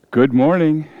Good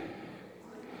morning,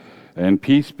 and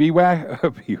peace be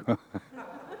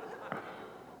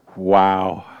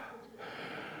Wow.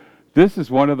 This is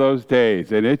one of those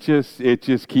days, and it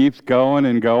just keeps going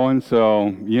and going.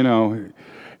 So,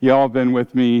 y'all have been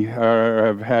with me, or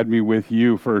have had me with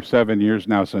you for 7 years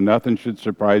now, so nothing should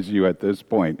surprise you at this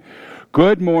point.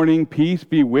 Good morning, peace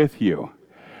be with you.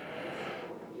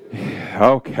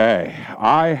 Okay,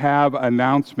 I have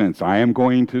announcements. I am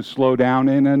going to slow down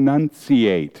and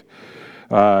enunciate.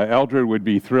 Eldred would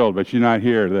be thrilled, but she's not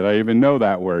here that I even know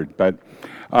that word. But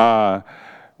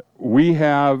we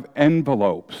have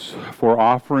envelopes for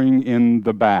offering in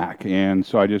the back, and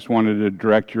so I just wanted to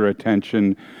direct your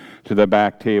attention to the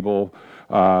back table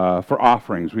for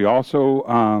offerings. We also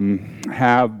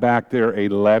have back there a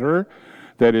letter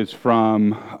that is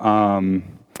from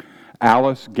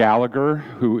Alice Gallagher,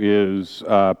 who is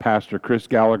Pastor Chris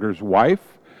Gallagher's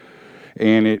wife,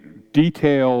 and it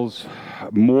details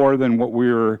more than what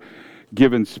we're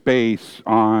given space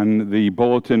on the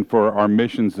bulletin for our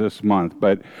missions this month.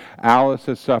 But Alice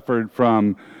has suffered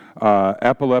from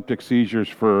epileptic seizures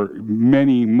for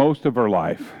most of her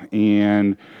life,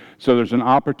 and so there's an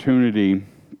opportunity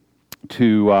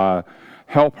to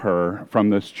help her from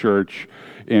this church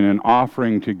in an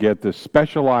offering to get this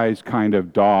specialized kind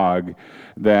of dog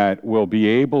that will be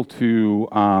able to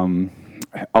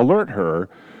alert her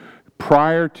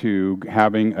prior to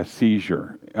having a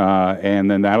seizure.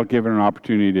 And then that'll give her an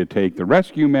opportunity to take the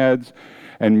rescue meds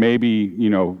and maybe,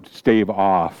 stave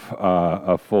off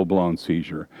a full-blown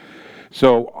seizure.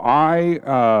 So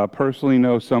I personally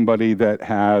know somebody that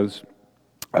has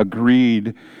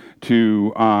agreed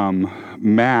to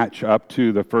match up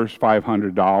to the first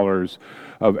 $500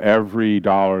 of every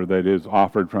dollar that is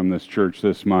offered from this church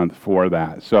this month for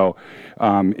that. So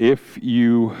if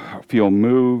you feel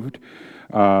moved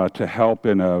to help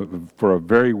for a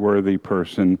very worthy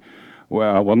person,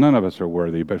 well, none of us are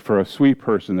worthy, but for a sweet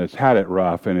person that's had it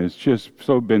rough and has just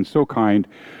been so kind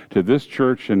to this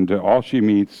church and to all she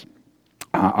meets,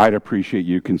 I'd appreciate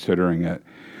you considering it.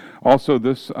 Also,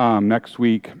 this next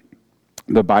week,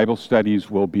 the Bible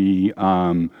studies will be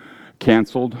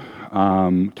canceled.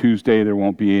 Tuesday, there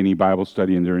won't be any Bible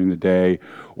study during the day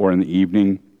or in the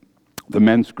evening. The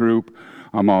men's group,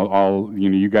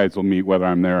 you guys will meet whether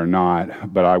I'm there or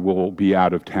not, but I will be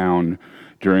out of town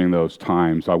during those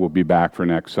times. I will be back for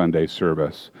next Sunday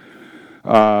service.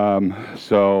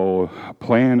 So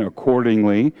plan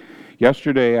accordingly.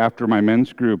 Yesterday, after my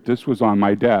men's group, this was on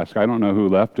my desk. I don't know who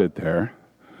left it there.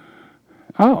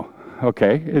 Oh,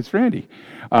 okay, it's Randy.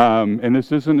 And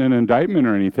this isn't an indictment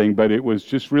or anything, but it was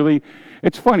just really,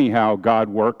 it's funny how God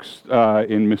works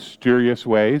in mysterious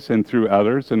ways and through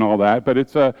others and all that. But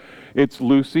it's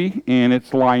Lucy and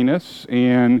it's Linus.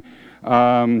 And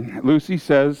Lucy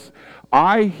says,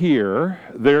 I hear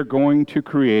they're going to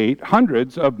create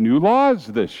hundreds of new laws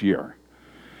this year.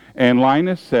 And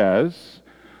Linus says,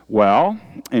 well,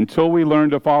 until we learn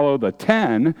to follow the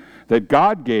 10 that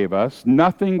God gave us,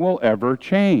 nothing will ever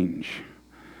change.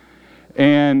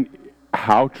 And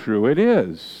how true it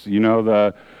is.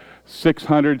 The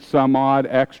 600 some odd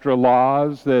extra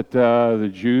laws that the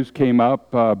Jews came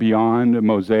up beyond the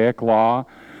Mosaic law.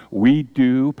 We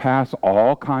do pass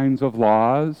all kinds of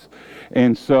laws.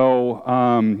 And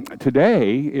so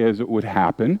today, as it would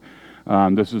happen,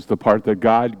 this is the part that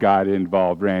God got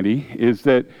involved, Randy, is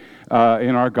that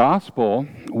in our gospel,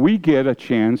 we get a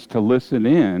chance to listen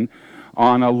in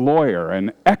on a lawyer,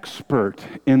 an expert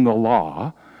in the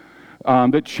law,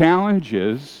 that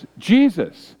challenges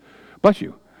Jesus. Bless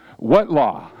you. What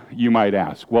law, you might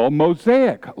ask? Well,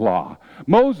 Mosaic law.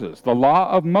 Moses, the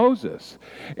law of Moses.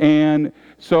 And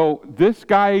so this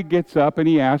guy gets up and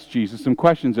he asks Jesus some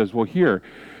questions as well here.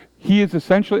 He is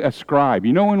essentially a scribe.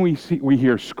 When we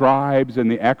hear scribes and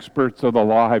the experts of the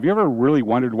law, have you ever really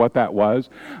wondered what that was?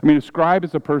 I mean, a scribe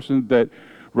is a person that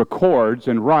records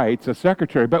and writes, a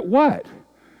secretary, but what?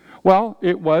 Well,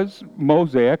 it was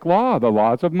Mosaic law, the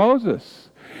laws of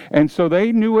Moses. And so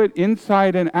they knew it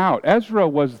inside and out. Ezra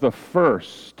was the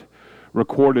first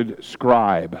recorded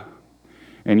scribe.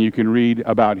 And you can read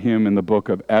about him in the book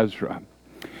of Ezra.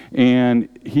 And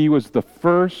he was the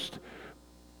first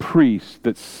priest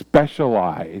that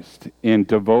specialized and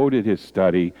devoted his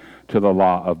study to the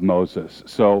law of Moses.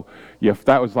 So if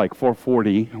that was like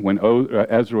 440 when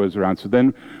Ezra was around. So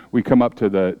then we come up to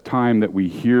the time that we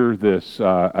hear this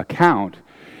account,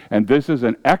 and this is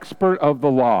an expert of the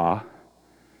law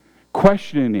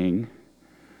questioning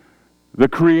the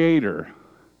Creator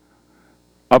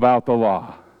about the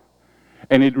law.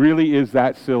 And it really is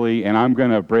that silly, and I'm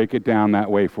going to break it down that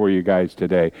way for you guys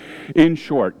today. In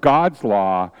short, God's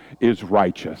law is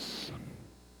righteous.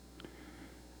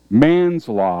 Man's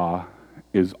law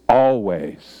is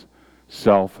always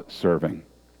self-serving.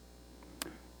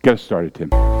 Get us started, Tim.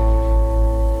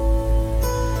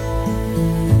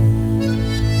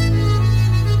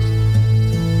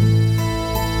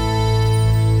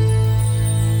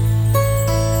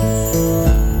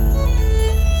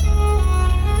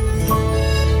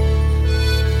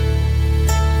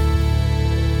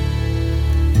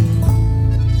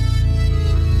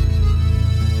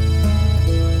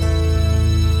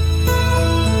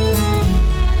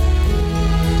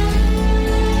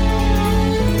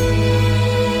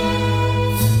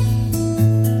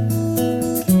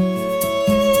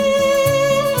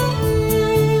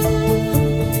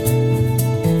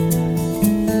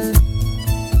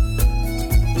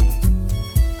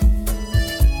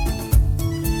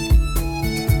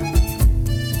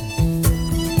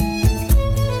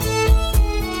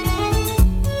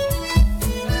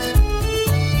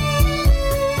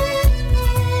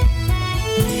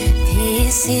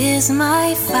 This is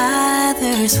my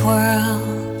Father's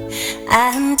world,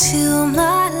 and to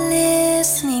my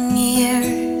listening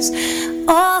ears,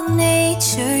 all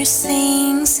nature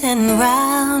sings and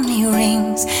round me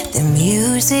rings the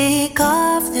music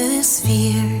of the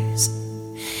spheres.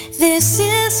 This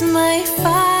is my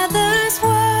Father's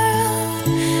world,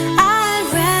 I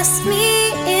rest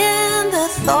me in the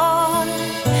thought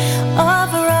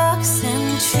of rocks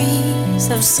and trees,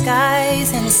 of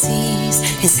skies and seas,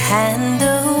 His hand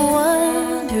of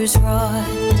wonders wrought.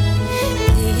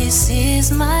 This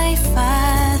is my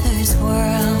Father's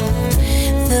world,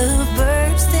 the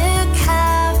birds their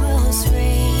carols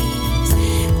raise,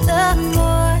 the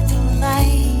morning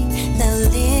light, the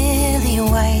lily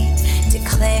white,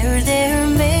 declare their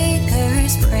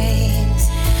Maker's praise.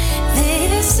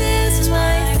 This is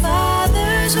my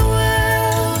Father's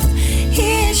world,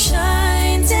 He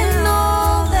shines in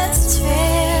all that's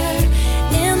fair.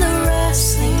 In the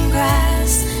rustling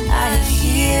grass I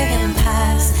hear Him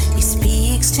pass, He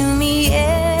speaks to me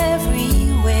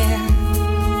everywhere.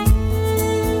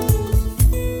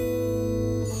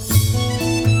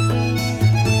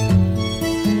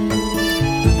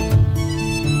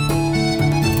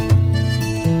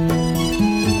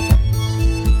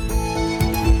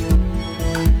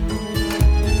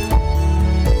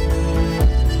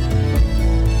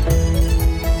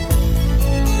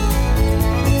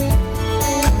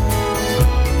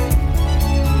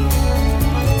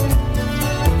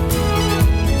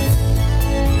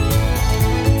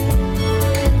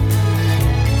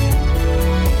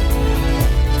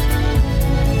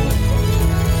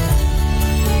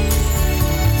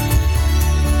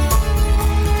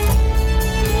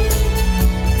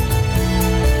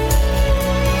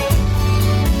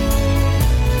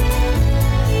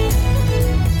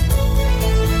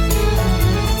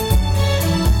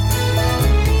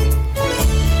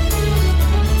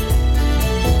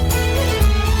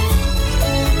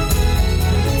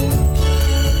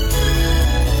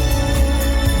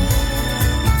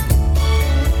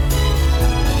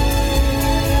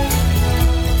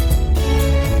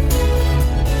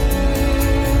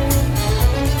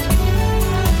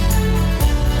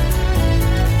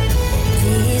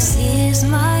 This is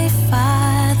my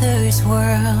Father's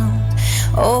world.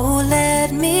 Oh,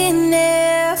 let me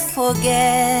ne'er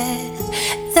forget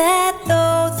that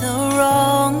though the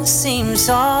wrong seems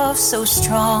oft so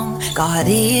strong, God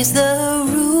is the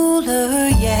ruler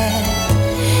yet.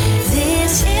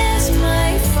 This is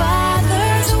my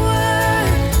Father's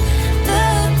word,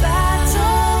 the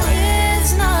battle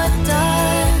is not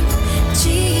done.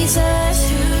 Jesus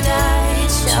who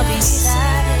died shall be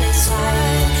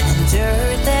satisfied, and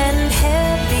earth and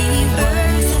heavy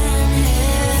burden.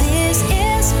 This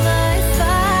is my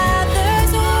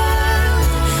Father's world,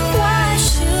 why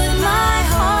should my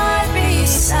heart be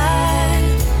sad?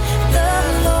 The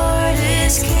Lord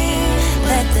is King,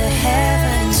 let the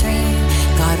heavens ring.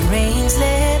 God reigns,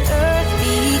 let earth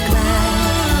be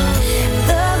glad.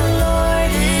 The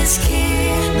Lord is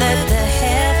King, let the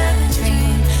heavens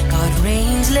ring. God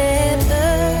reigns, let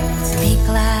earth be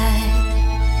glad.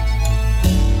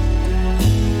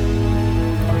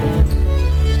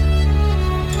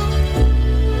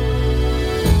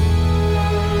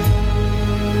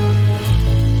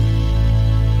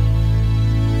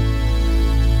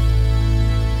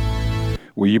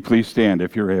 Will you please stand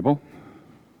if you're able?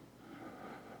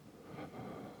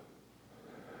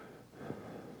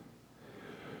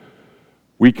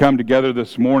 We come together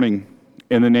this morning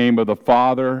in the name of the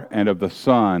Father, and of the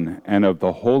Son, and of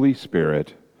the Holy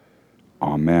Spirit.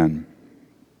 Amen.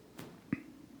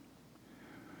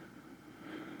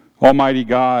 Almighty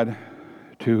God,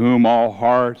 to whom all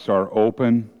hearts are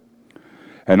open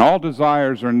and all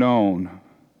desires are known,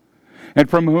 and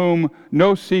from whom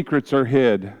no secrets are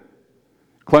hid.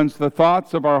 Cleanse the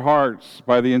thoughts of our hearts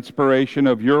by the inspiration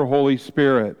of your Holy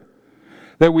Spirit,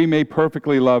 that we may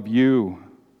perfectly love you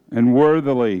and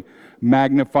worthily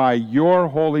magnify your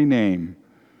holy name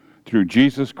through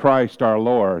Jesus Christ our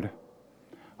Lord.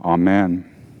 Amen.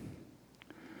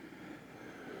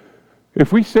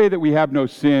 If we say that we have no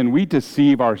sin, we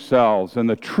deceive ourselves, and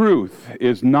the truth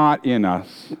is not in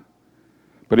us.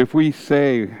 But if we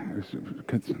say,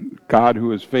 God,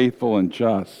 who is faithful and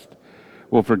just,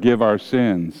 will forgive our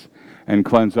sins and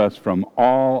cleanse us from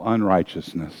all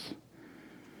unrighteousness.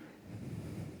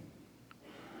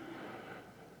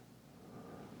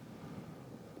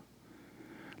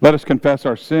 Let us confess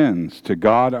our sins to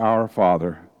God our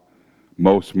Father,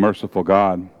 most merciful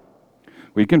God.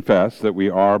 We confess that we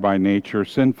are by nature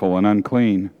sinful and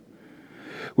unclean.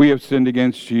 We have sinned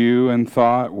against you in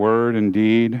thought, word, and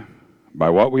deed, by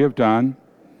what we have done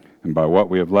and by what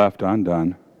we have left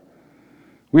undone.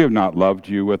 We have not loved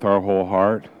you with our whole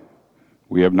heart.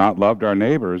 We have not loved our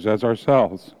neighbors as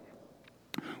ourselves.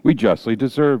 We justly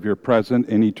deserve your present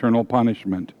and eternal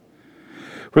punishment.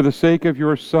 For the sake of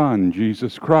your Son,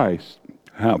 Jesus Christ,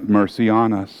 have mercy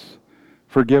on us.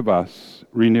 Forgive us,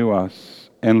 renew us,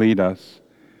 and lead us,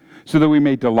 so that we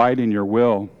may delight in your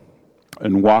will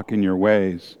and walk in your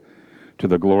ways, to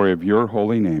the glory of your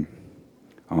holy name.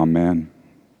 Amen.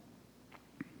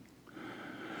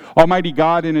 Almighty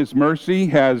God, in his mercy,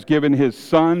 has given his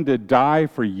Son to die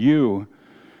for you,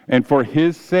 and for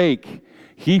his sake,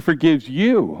 he forgives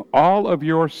you all of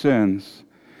your sins.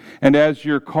 And as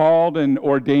your called and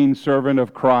ordained servant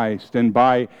of Christ, and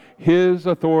by his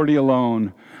authority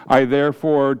alone, I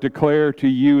therefore declare to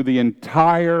you the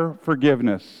entire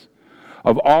forgiveness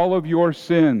of all of your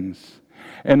sins,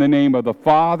 in the name of the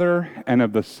Father, and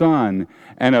of the Son,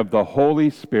 and of the Holy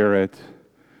Spirit.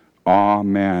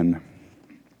 Amen.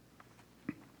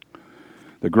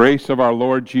 The grace of our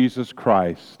Lord Jesus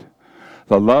Christ,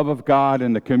 the love of God,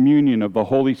 and the communion of the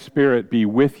Holy Spirit be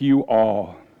with you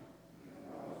all.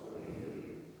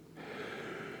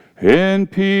 In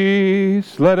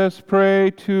peace, let us pray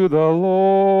to the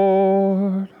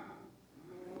Lord.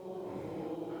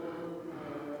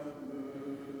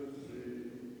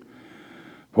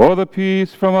 For the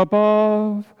peace from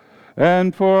above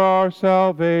and for our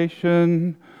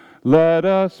salvation, let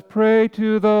us pray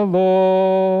to the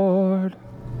Lord.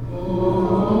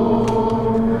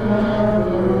 Lord, have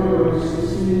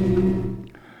mercy.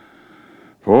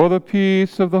 For the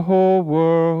peace of the whole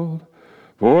world,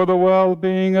 for the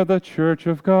well-being of the Church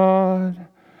of God,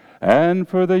 and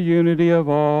for the unity of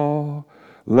all,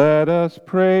 let us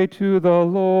pray to the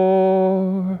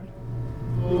Lord.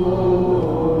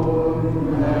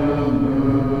 Lord, have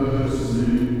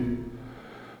mercy.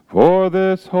 For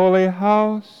this holy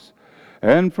house,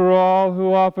 and for all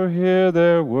who offer here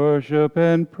their worship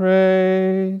and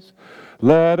praise,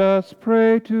 let us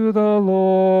pray to the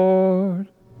Lord.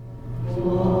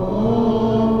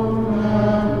 Lord,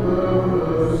 have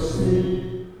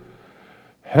mercy.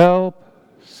 Help,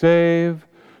 save,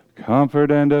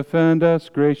 comfort, and defend us,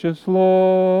 gracious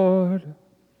Lord.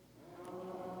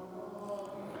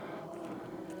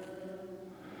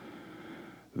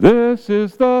 This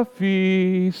is the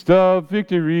feast of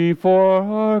victory for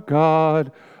our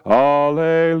God.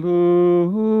 Alleluia.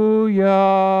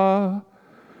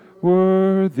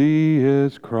 Worthy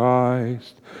is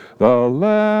Christ, the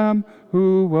Lamb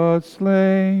who was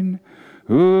slain,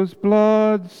 whose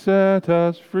blood set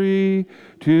us free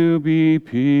to be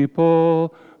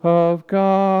people of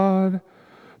God.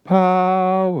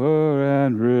 Power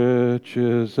and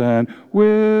riches and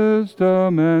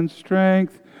wisdom and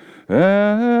strength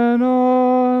and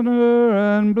honor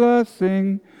and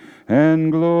blessing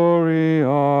and glory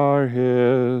are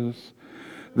his.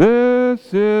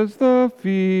 This is the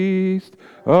feast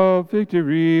of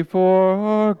victory for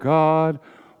our God.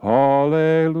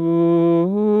 Alleluia.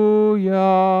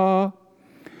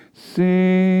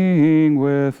 Sing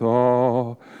with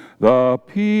all the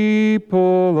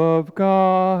people of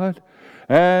God,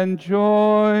 and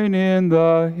join in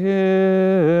the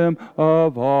hymn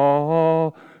of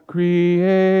all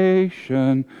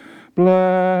creation.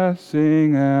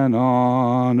 Blessing and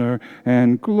honor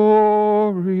and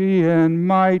glory and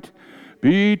might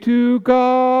be to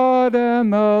God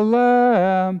and the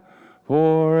Lamb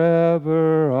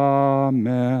forever.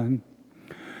 Amen.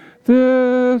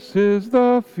 This is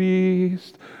the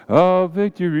feast of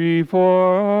victory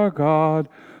for our God,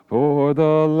 for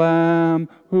the Lamb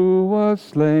who was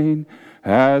slain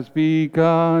has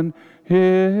begun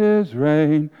his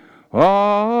reign.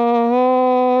 Alleluia,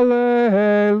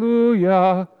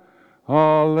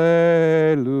 alleluia.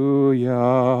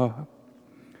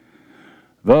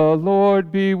 The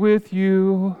Lord be with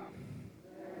you.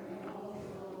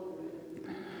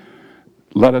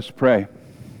 Let us pray.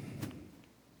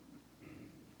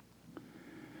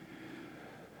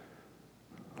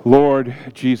 Lord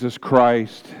Jesus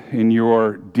Christ, in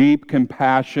your deep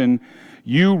compassion,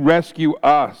 you rescue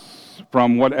us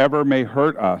from whatever may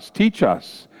hurt us. Teach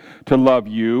us to love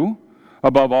you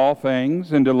above all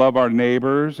things and to love our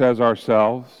neighbors as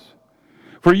ourselves.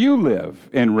 For you live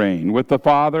and reign with the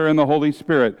Father and the Holy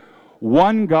Spirit,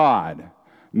 one God,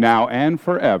 now and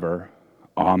forever.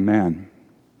 Amen.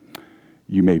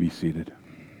 You may be seated.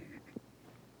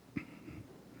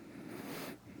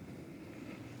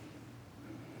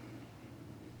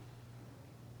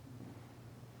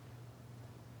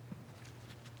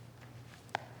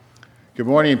 Good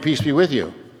morning and peace be with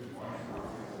you.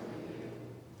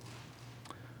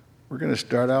 We're going to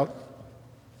start out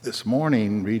this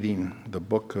morning reading the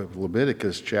book of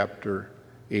Leviticus, chapter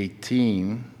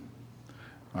 18,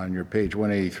 on your page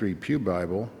 183 Pew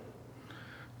Bible.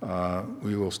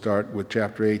 We will start with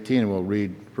chapter 18 and we'll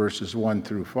read verses 1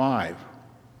 through 5.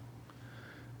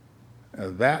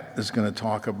 That is going to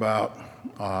talk about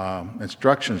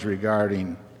instructions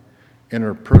regarding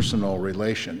interpersonal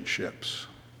relationships.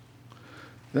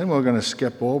 Then we're going to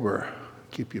skip over,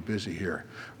 keep you busy here.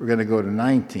 We're going to go to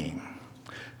 19.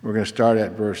 We're going to start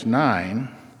at verse 9,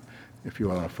 if you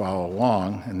want to follow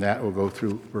along, and that will go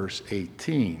through verse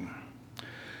 18.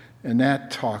 And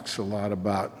that talks a lot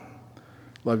about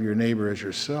love your neighbor as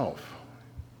yourself.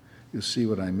 You'll see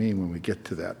what I mean when we get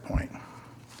to that point.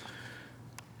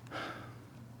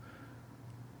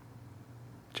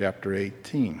 Chapter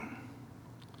 18.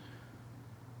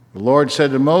 The Lord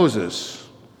said to Moses,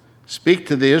 "Speak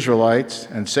to the Israelites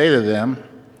and say to them,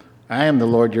 I am the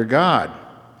Lord your God.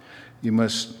 You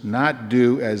must not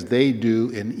do as they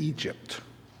do in Egypt,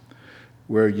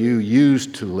 where you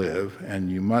used to live,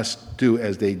 and you must do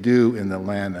as they do in the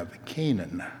land of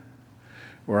Canaan,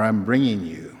 where I'm bringing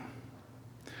you.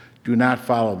 Do not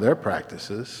follow their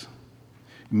practices.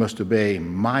 You must obey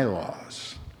my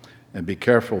laws and be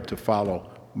careful to follow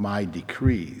my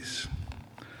decrees.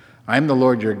 I am the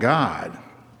Lord your God.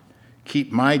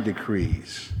 Keep my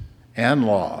decrees and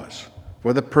laws,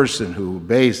 for the person who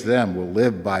obeys them will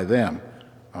live by them.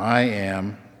 I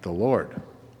am the Lord."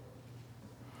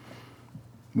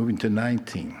 Moving to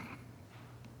 19,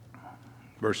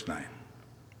 verse 9.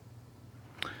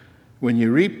 When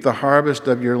you reap the harvest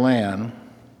of your land,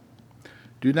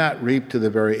 do not reap to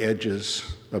the very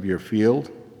edges of your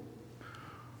field,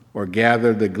 or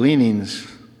gather the gleanings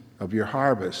of your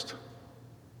harvest.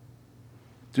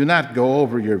 Do not go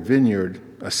over your vineyard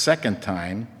a second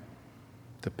time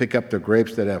to pick up the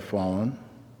grapes that have fallen.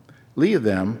 Leave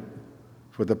them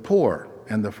for the poor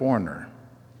and the foreigner.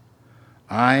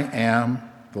 I am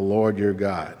the Lord your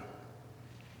God.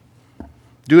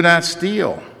 Do not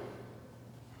steal.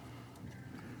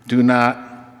 Do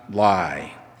not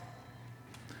lie.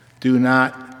 Do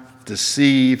not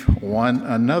deceive one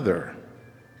another.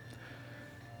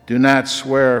 Do not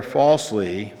swear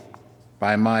falsely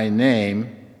by my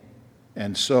name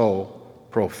and so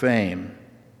profane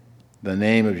the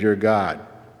name of your God.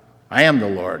 I am the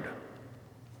Lord.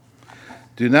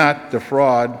 Do not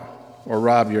defraud or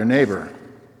rob your neighbor.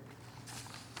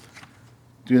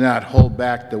 Do not hold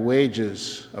back the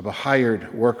wages of a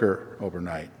hired worker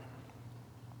overnight.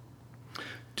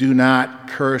 Do not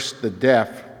curse the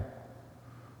deaf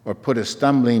or put a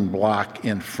stumbling block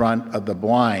in front of the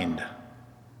blind,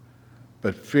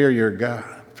 but fear your God.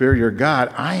 Fear your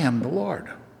God. I am the Lord.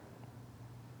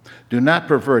 Do not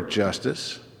pervert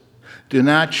justice. Do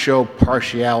not show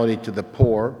partiality to the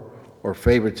poor or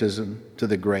favoritism to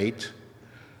the great,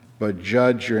 but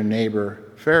judge your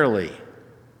neighbor fairly.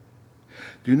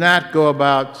 Do not go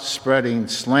about spreading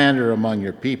slander among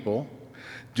your people.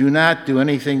 Do not do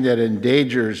anything that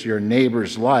endangers your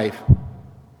neighbor's life.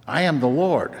 I am the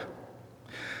Lord.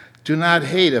 Do not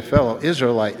hate a fellow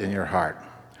Israelite in your heart.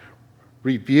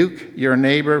 Rebuke your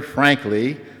neighbor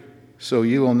frankly, so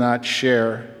you will not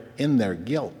share in their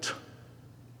guilt.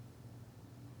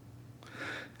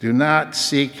 Do not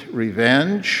seek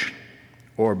revenge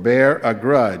or bear a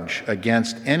grudge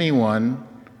against anyone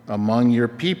among your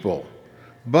people,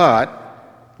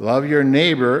 but love your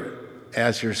neighbor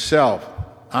as yourself.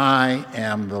 I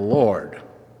am the Lord.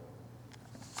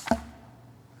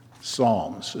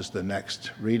 Psalms is the next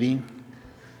reading.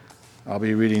 I'll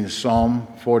be reading Psalm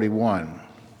 41.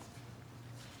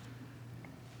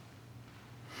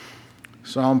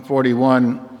 Psalm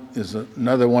 41 is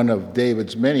another one of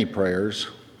David's many prayers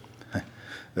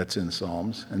that's in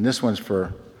Psalms, and this one's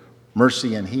for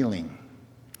mercy and healing.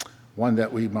 one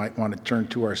that we might want to turn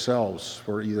to ourselves,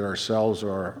 for either ourselves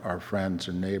or our friends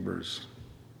and neighbors.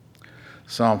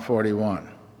 Psalm 41.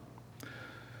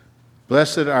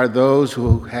 Blessed are those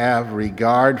who have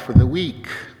regard for the weak.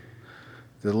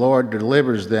 The Lord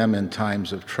delivers them in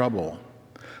times of trouble.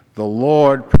 The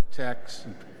Lord protects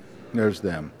and preserves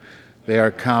them. They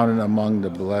are counted among the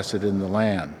blessed in the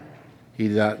land. He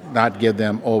does not give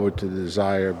them over to the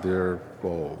desire of their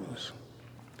foes.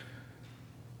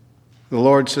 The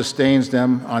Lord sustains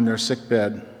them on their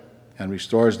sickbed and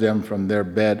restores them from their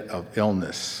bed of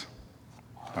illness.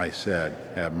 I said,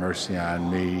 have mercy on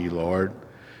me, Lord.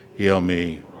 Heal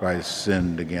me, for I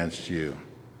sinned against you.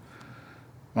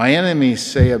 My enemies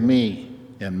say of me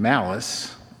in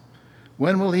malice,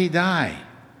 when will he die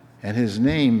and his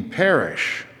name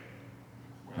perish?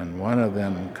 When one of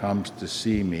them comes to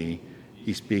see me,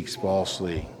 he speaks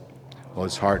falsely, while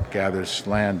his heart gathers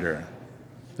slander.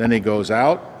 Then he goes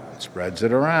out and spreads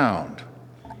it around.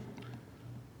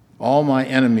 All my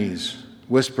enemies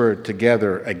whisper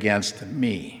together against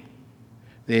me.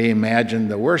 They imagine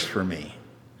the worst for me,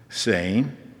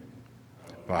 saying,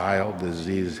 vile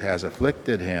disease has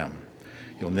afflicted him.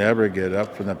 He'll never get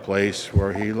up from the place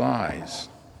where he lies.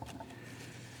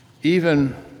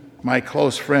 Even my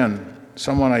close friend,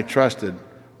 someone I trusted,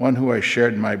 one who I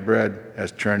shared my bread,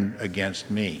 has turned against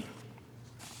me.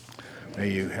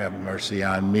 May you have mercy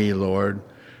on me, Lord.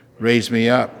 Raise me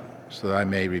up so that I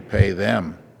may repay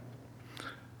them.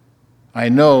 I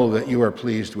know that you are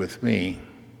pleased with me,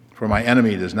 for my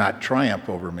enemy does not triumph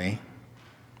over me.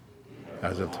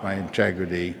 As of my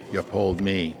integrity, you uphold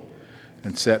me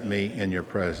and set me in your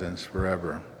presence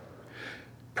forever.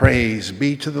 Praise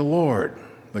be to the Lord,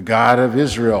 the God of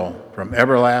Israel, from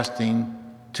everlasting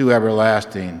to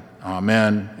everlasting.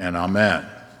 Amen and amen.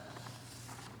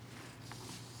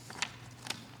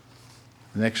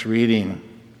 The next reading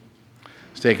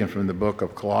is taken from the book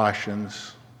of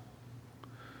Colossians,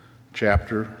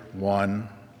 chapter 1,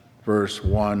 verse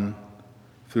 1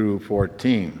 through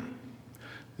 14.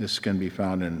 This can be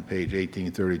found in page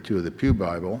 1832 of the Pew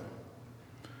Bible,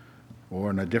 or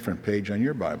on a different page on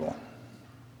your Bible.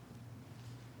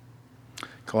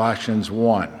 Colossians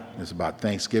 1 is about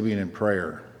thanksgiving and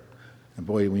prayer. And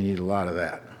boy, we need a lot of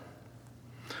that.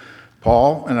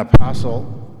 Paul, an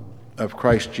apostle of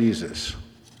Christ Jesus,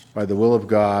 by the will of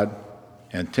God,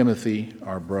 and Timothy,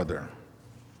 our brother.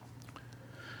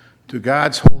 To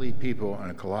God's holy people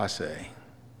in Colossae,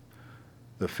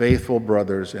 the faithful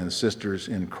brothers and sisters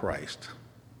in Christ,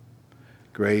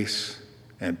 grace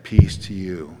and peace to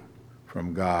you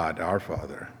from God, our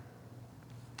Father.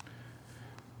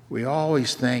 We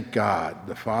always thank God,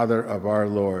 the Father of our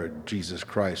Lord Jesus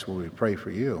Christ, when we pray for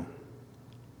you,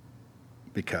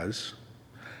 because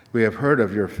we have heard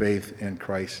of your faith in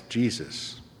Christ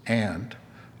Jesus and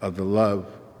of the love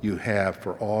you have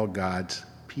for all God's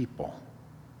people.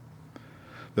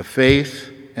 The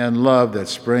faith and love that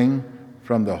spring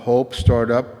from the hope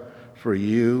stored up for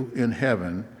you in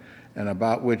heaven, and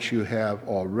about which you have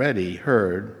already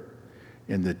heard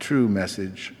in the true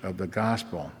message of the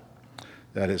gospel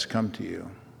that has come to you.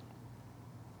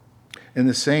 In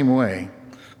the same way,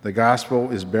 the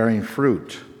gospel is bearing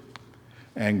fruit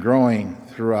and growing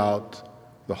throughout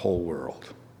the whole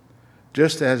world,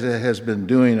 just as it has been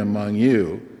doing among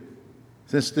you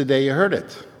since the day you heard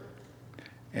it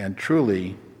and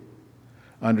truly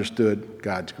understood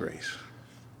God's grace.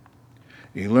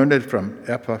 You learned it from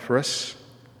Epaphras,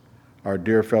 our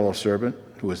dear fellow servant,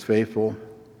 who is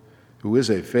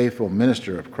a faithful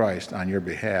minister of Christ on your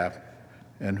behalf,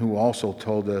 and who also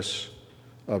told us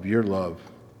of your love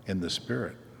in the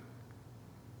Spirit.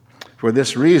 For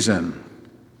this reason,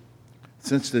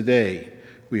 since the day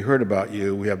we heard about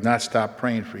you, we have not stopped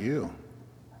praying for you.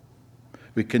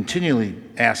 We continually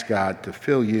ask God to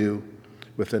fill you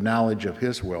with the knowledge of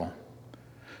his will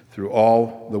through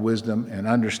all the wisdom and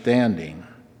understanding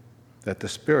that the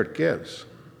Spirit gives,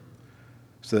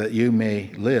 so that you may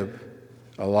live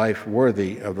a life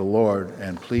worthy of the Lord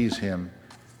and please him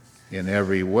in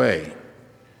every way,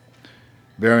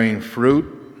 bearing fruit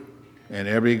in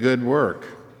every good work,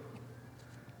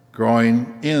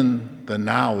 growing in the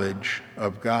knowledge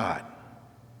of God,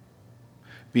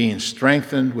 being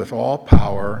strengthened with all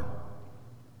power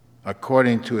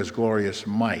according to his glorious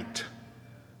might,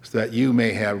 so that you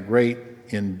may have great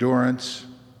endurance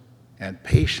and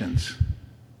patience,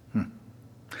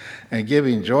 and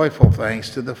giving joyful thanks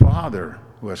to the Father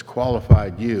who has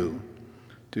qualified you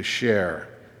to share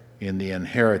in the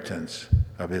inheritance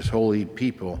of his holy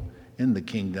people in the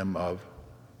kingdom of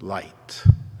light.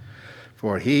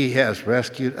 For he has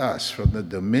rescued us from the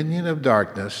dominion of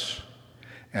darkness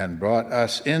and brought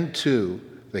us into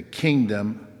the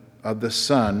kingdom of the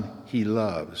Son he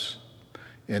loves,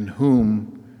 in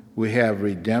whom we have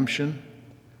redemption,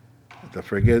 the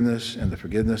forgiveness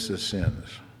of sins.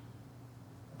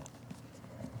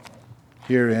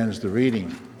 Here ends the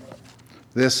reading.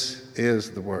 This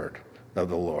is the word of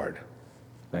the Lord.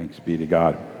 Thanks be to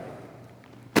God.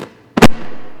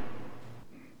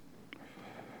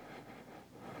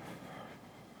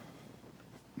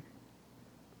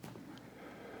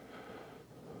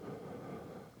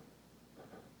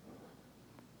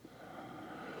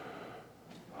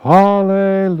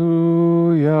 Hallelujah,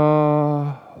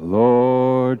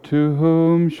 Lord, to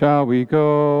whom shall we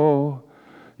go?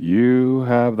 You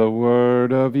have the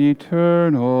word of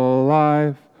eternal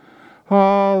life.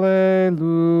 Hallelujah.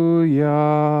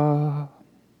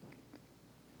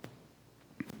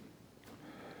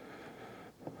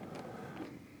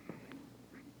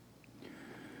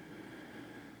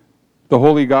 The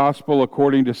Holy Gospel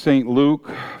according to St. Luke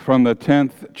from the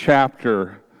 10th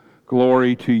chapter.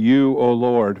 Glory to you, O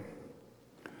Lord.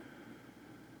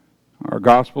 Our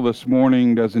gospel this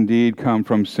morning does indeed come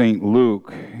from St.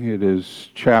 Luke. It is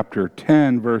chapter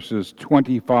 10, verses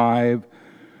 25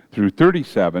 through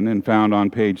 37, and found on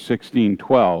page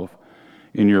 1612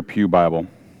 in your pew Bible.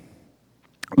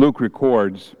 Luke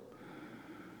records,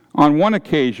 on one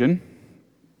occasion,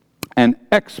 an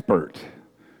expert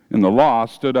in the law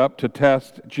stood up to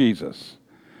test Jesus.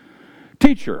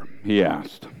 "Teacher," he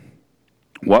asked,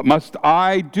 "what must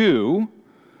I do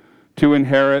to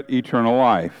inherit eternal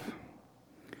life?"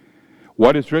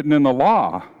 "What is written in the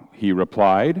law?" he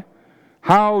replied.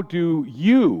 "How do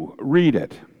you read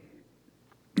it?"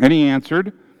 And he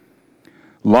answered,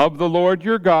 "Love the Lord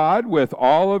your God with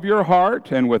all of your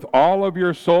heart and with all of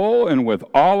your soul and with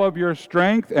all of your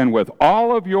strength and with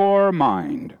all of your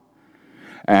mind.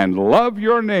 And love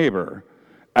your neighbor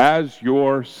as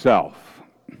yourself."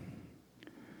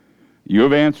 "You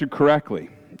have answered correctly,"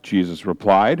 Jesus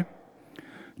replied.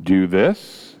 "Do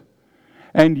this,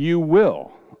 and you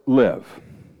will live."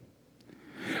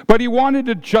 But he wanted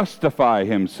to justify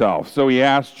himself, so he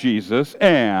asked Jesus,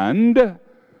 "And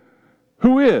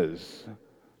who is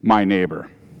my neighbor?"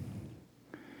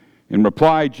 In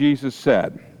reply, Jesus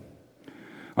said,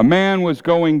 "A man was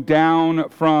going down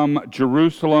from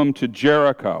Jerusalem to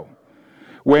Jericho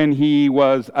when he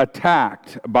was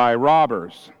attacked by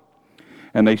robbers.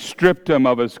 And they stripped him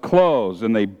of his clothes,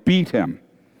 and they beat him,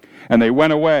 and they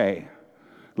went away,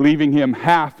 leaving him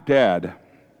half dead.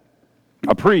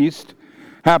 A priest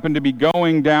happened to be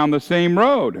going down the same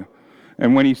road,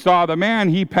 and when he saw the man,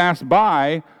 he passed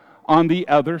by on the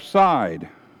other side.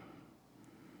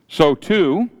 So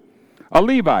too, a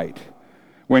Levite,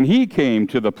 when he came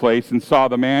to the place and saw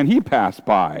the man, he passed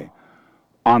by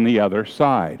on the other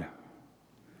side.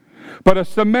 But a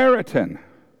Samaritan,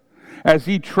 as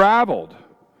he traveled,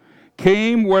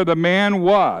 came where the man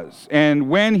was, and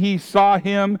when he saw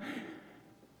him,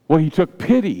 he took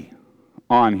pity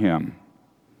on him.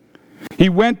 He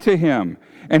went to him,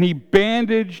 and he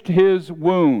bandaged his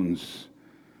wounds,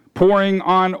 pouring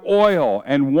on oil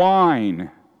and wine.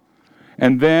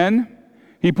 And then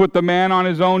he put the man on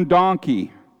his own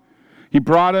donkey. He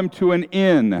brought him to an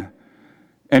inn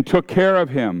and took care of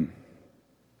him.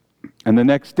 And the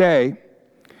next day,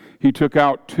 he took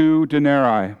out 2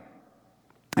 denarii,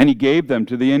 and he gave them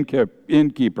to the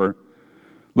innkeeper.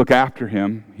 "Look after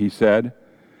him," he said,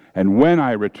 "and when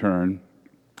I return,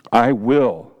 I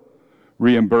will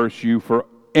reimburse you for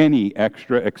any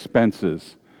extra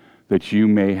expenses that you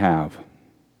may have."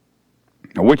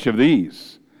 Now, which of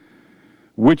these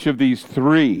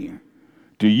 3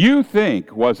 do you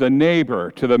think was a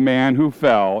neighbor to the man who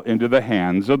fell into the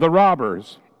hands of the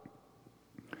robbers?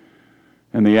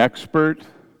 And the expert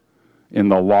in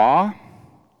the law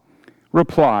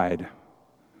replied,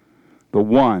 "The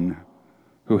one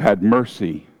who had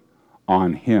mercy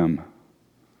on him."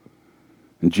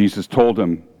 And Jesus told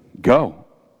him, "Go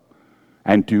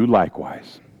and do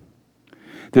likewise."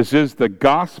 This is the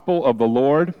gospel of the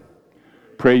Lord.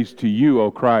 Praise to you, O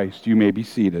Christ. You may be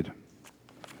seated.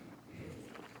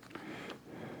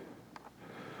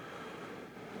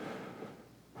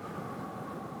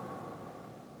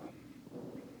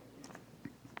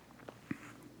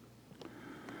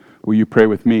 Will you pray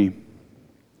with me?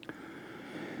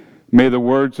 May the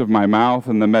words of my mouth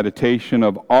and the meditation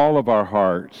of all of our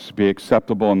hearts be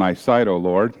acceptable in thy sight, O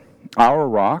Lord, our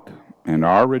rock and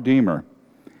our Redeemer.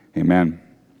 Amen.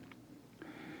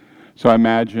 So I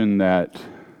imagine that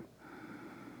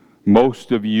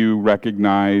most of you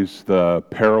recognize the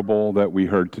parable that we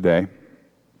heard today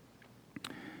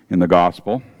in the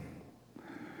gospel.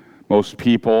 Most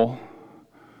people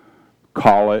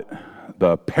call it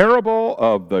the parable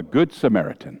of the Good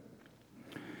Samaritan.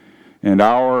 And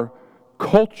our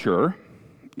culture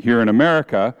here in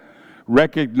America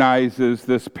recognizes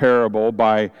this parable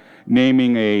by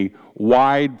naming a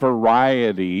wide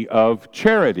variety of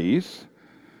charities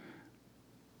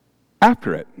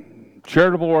after it.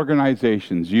 Charitable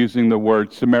organizations using the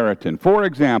word Samaritan. For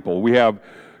example, we have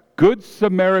Good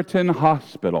Samaritan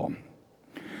Hospital.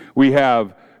 We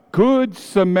have Good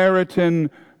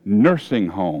Samaritan Nursing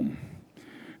Home.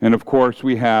 And of course,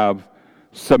 we have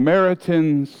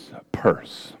Samaritan's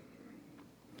Purse.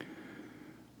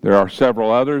 There are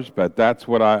several others, but that's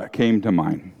what came to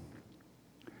mind.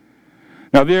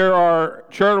 Now, there are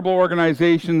charitable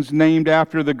organizations named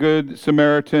after the Good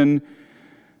Samaritan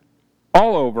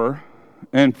all over,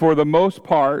 and for the most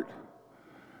part,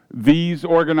 these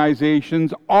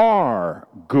organizations are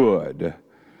good.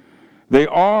 They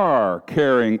are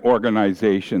caring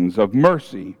organizations of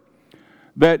mercy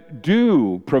that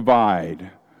do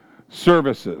provide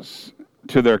services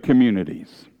to their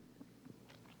communities.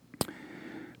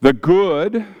 The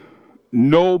good,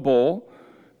 noble,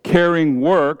 caring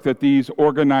work that these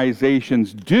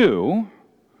organizations do,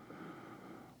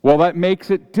 well, that makes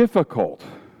it difficult.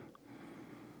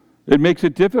 It makes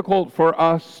it difficult for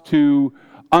us to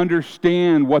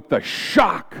understand what the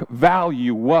shock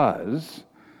value was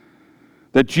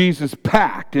that Jesus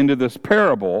packed into this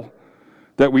parable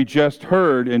that we just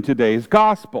heard in today's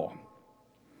gospel.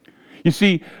 You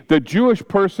see, the Jewish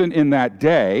person in that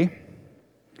day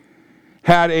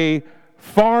had a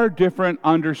far different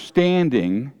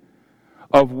understanding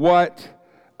of what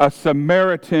a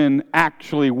Samaritan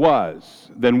actually was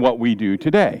than what we do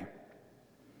today.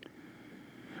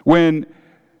 When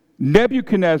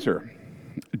Nebuchadnezzar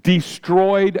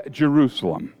destroyed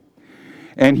Jerusalem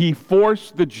and he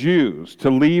forced the Jews to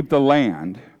leave the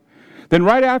land, then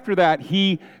right after that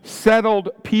he settled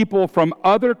people from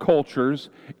other cultures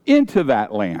into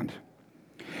that land.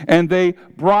 And they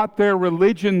brought their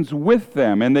religions with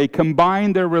them, and they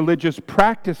combined their religious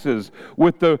practices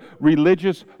with the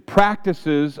religious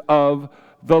practices of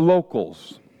the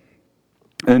locals.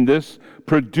 And this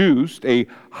produced a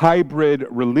hybrid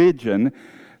religion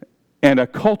and a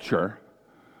culture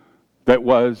that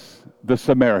was the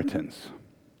Samaritans.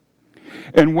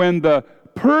 And when the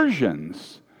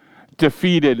Persians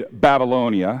defeated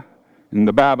Babylonia and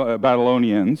the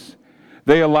Babylonians,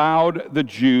 they allowed the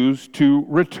Jews to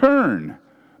return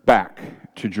back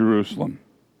to Jerusalem.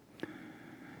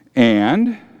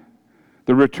 And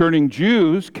the returning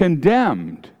Jews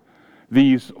condemned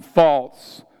these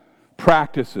false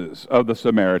practices of the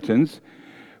Samaritans,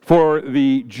 for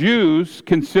the Jews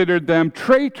considered them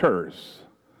traitors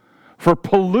for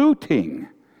polluting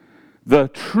the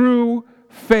true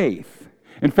faith.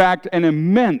 In fact, an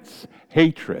immense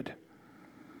hatred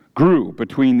grew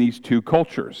between these two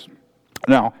cultures.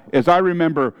 Now, as I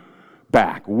remember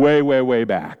back, way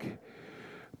back,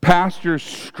 pastors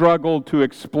struggled to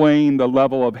explain the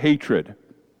level of hatred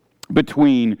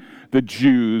between the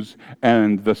Jews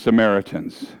and the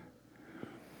Samaritans.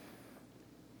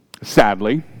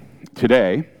 Sadly,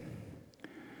 today,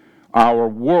 our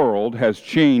world has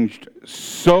changed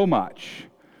so much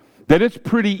that it's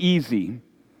pretty easy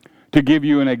to give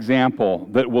you an example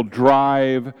that will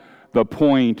drive the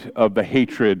point of the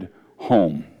hatred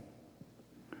home.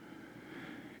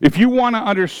 If you want to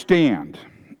understand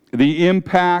the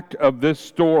impact of this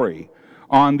story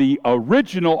on the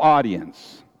original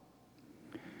audience,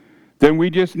 then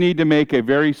we just need to make a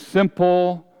very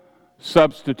simple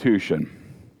substitution.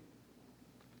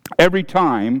 Every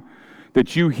time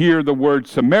that you hear the word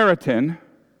Samaritan,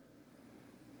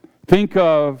 think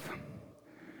of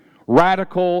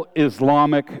radical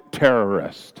Islamic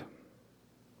terrorist.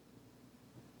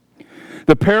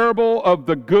 The parable of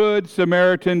the Good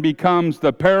Samaritan becomes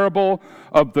the parable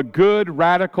of the good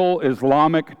radical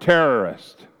Islamic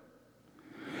terrorist.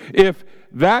 If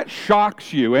that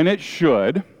shocks you, and it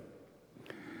should,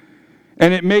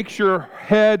 and it makes your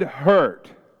head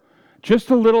hurt just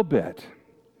a little bit,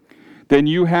 then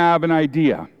you have an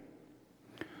idea.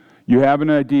 You have an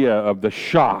idea of the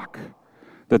shock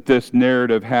that this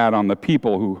narrative had on the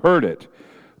people who heard it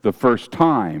the first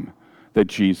time that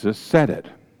Jesus said it.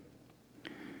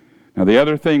 Now, the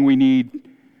other thing we need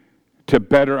to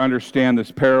better understand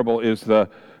this parable is the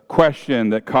question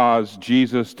that caused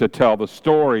Jesus to tell the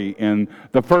story in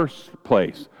the first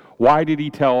place. Why did he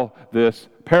tell this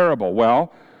parable?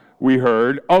 Well, we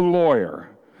heard a lawyer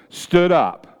stood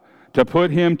up to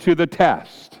put him to the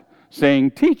test,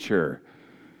 saying, "Teacher,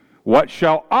 what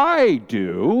shall I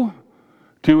do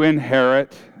to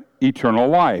inherit eternal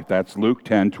life?" That's Luke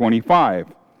 10:25.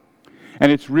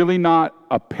 And it's really not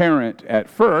apparent at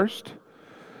first,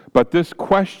 but this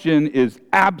question is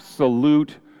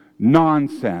absolute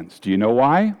nonsense. Do you know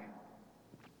why?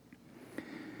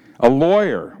 A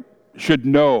lawyer should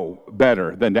know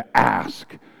better than to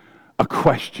ask a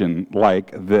question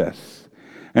like this.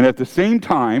 And at the same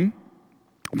time,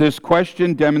 this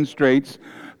question demonstrates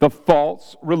the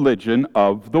false religion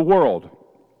of the world,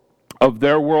 of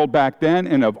their world back then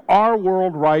and of our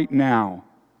world right now.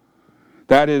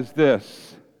 That is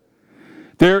this: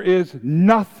 there is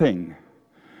nothing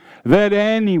that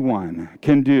anyone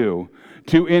can do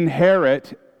to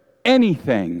inherit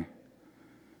anything.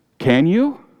 Can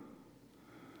you?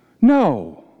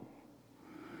 No.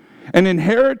 An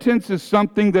inheritance is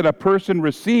something that a person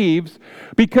receives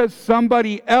because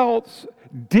somebody else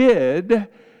did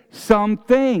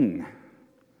something.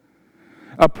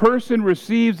 A person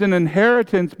receives an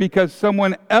inheritance because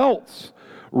someone else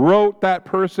wrote that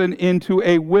person into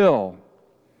a will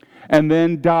and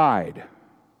then died.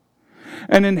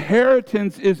 An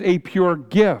inheritance is a pure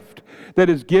gift that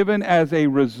is given as a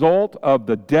result of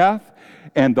the death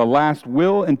and the last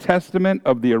will and testament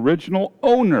of the original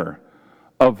owner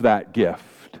of that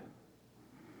gift.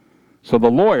 So the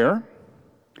lawyer,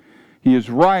 he is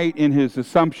right in his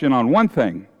assumption on one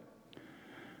thing.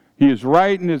 He is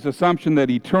right in his assumption that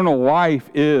eternal life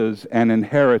is an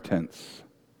inheritance.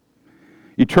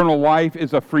 Eternal life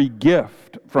is a free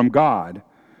gift from God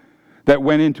that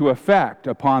went into effect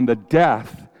upon the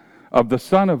death of the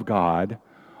Son of God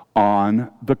on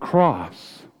the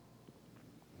cross.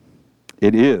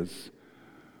 It is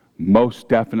most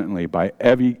definitely, by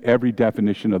every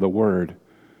definition of the word,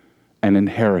 an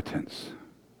inheritance.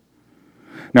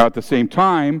 Now, at the same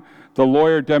time, the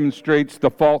lawyer demonstrates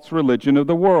the false religion of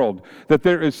the world, that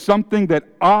there is something that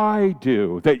I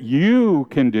do, that you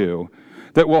can do,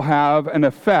 that will have an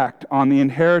effect on the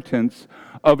inheritance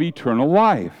of eternal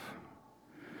life.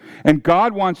 And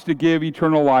God wants to give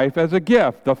eternal life as a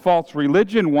gift. The false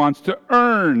religion wants to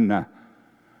earn.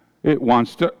 It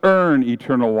wants to earn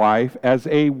eternal life as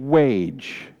a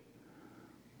wage.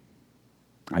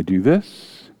 I do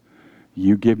this,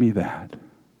 you give me that.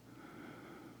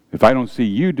 If I don't see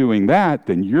you doing that,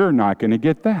 then you're not going to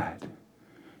get that.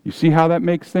 You see how that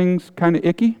makes things kind of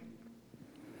icky?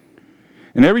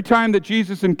 And every time that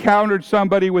Jesus encountered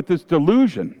somebody with this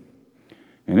delusion,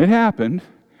 and it happened,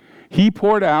 he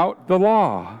poured out the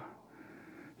law.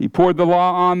 He poured the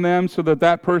law on them so that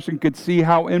that person could see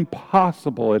how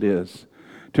impossible it is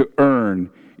to earn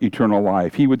eternal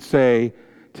life. He would say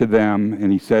to them,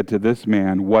 and he said to this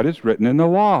man, "What is written in the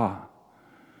law?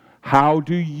 How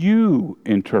do you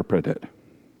interpret it?"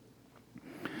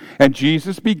 And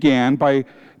Jesus began by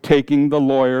taking the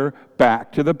lawyer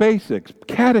back to the basics,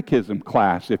 catechism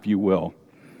class, if you will.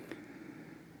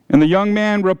 And the young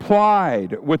man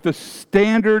replied with the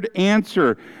standard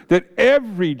answer that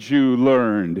every Jew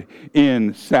learned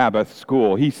in Sabbath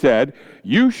school. He said,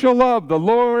 "You shall love the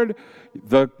Lord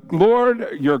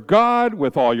your God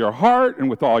with all your heart and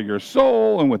with all your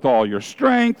soul and with all your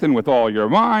strength and with all your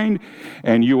mind,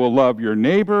 and you will love your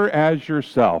neighbor as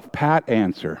yourself." Pat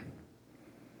answer.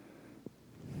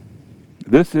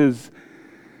 This is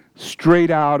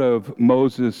straight out of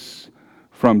Moses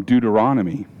from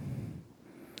Deuteronomy.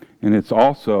 And it's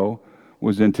also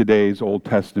was in today's Old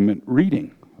Testament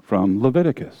reading from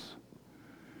Leviticus.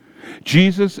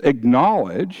 Jesus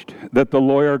acknowledged that the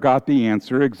lawyer got the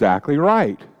answer exactly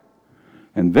right.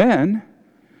 And then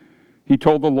he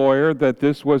told the lawyer that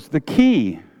this was the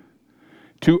key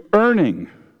to earning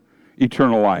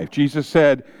eternal life. Jesus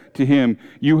said to him,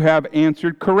 "You have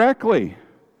answered correctly.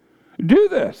 Do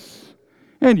this,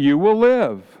 and you will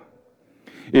live.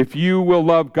 If you will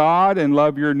love God and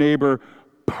love your neighbor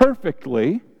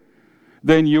perfectly,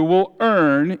 then you will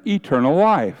earn eternal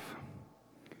life."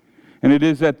 And it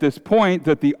is at this point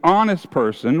that the honest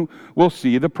person will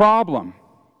see the problem.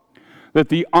 That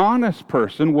the honest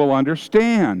person will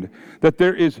understand that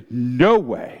there is no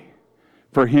way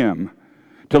for him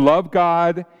to love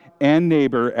God and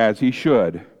neighbor as he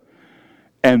should.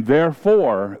 And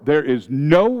therefore, there is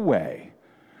no way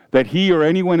that he or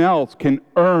anyone else can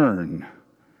earn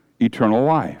eternal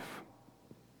life.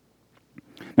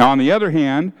 Now, on the other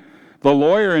hand, the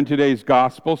lawyer in today's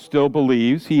gospel still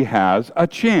believes he has a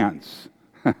chance.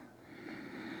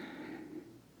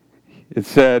 It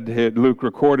said, Luke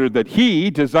recorded that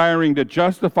he, desiring to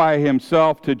justify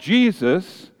himself to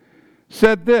Jesus,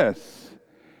 said this,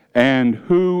 "And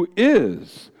who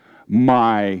is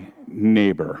my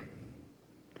neighbor?"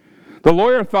 The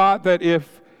lawyer thought that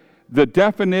if the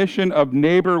definition of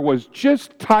neighbor was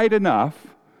just tight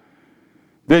enough,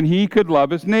 then he could love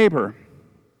his neighbor.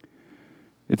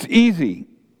 It's easy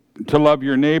to love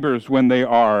your neighbors when they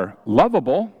are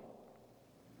lovable.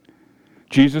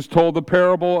 Jesus told the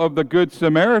parable of the Good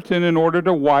Samaritan in order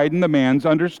to widen the man's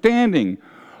understanding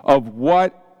of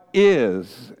what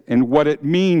is and what it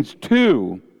means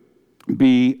to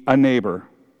be a neighbor.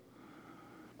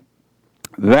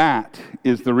 That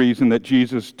is the reason that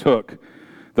Jesus took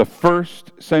the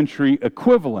first century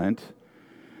equivalent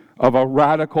of a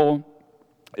radical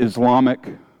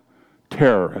Islamic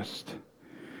terrorist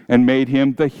and made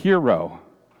him the hero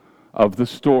of the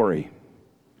story.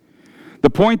 The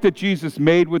point that Jesus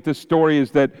made with the story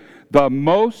is that the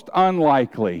most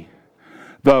unlikely,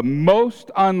 the most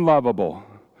unlovable,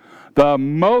 the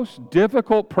most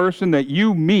difficult person that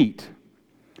you meet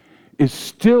is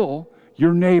still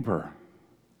your neighbor.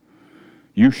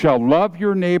 You shall love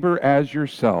your neighbor as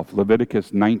yourself,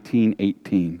 Leviticus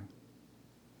 19:18.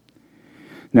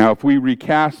 Now, if we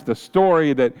recast the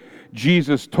story that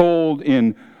Jesus told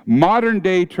in modern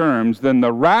day terms, then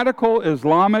the radical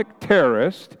Islamic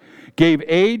terrorist gave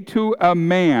aid to a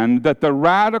man that the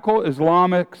radical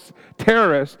Islamic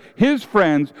terrorists, his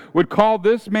friends, would call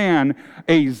this man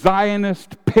a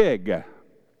Zionist pig.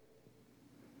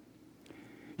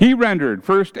 He rendered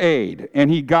first aid, and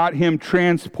he got him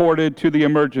transported to the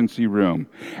emergency room.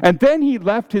 And then he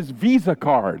left his Visa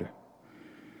card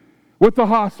with the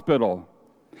hospital,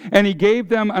 and he gave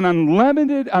them an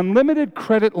unlimited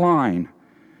credit line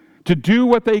to do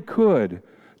what they could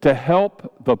to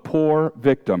help the poor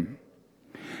victim.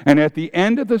 And at the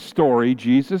end of the story,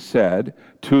 Jesus said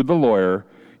to the lawyer,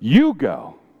 "You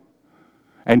go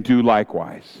and do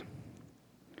likewise."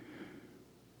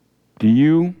 Do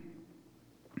you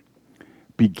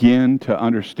begin to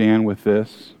understand with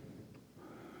this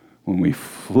when we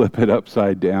flip it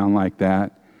upside down like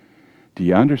that? Do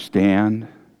you understand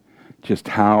just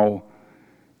how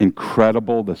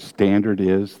incredible the standard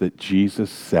is that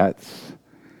Jesus sets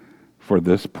for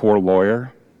this poor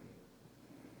lawyer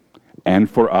and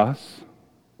for us?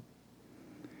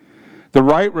 The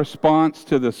right response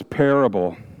to this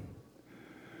parable,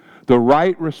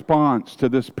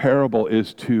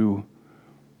 is to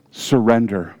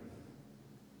surrender.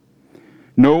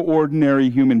 No ordinary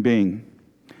human being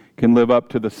can live up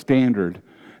to the standard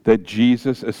that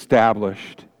Jesus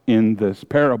established in this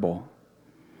parable.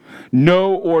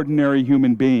 No ordinary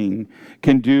human being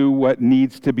can do what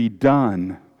needs to be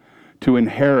done to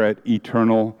inherit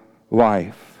eternal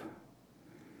life.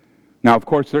 Now, of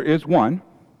course, there is one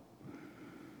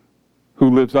who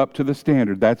lives up to the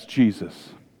standard. That's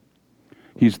Jesus.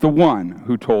 He's the one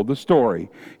who told the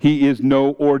story. He is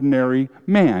no ordinary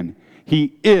man.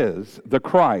 He is the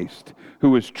Christ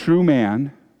who is true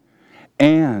man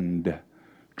and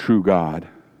true God.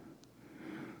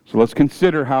 So let's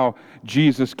consider how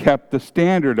Jesus kept the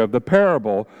standard of the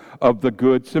parable of the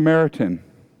Good Samaritan.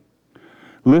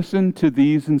 Listen to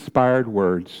these inspired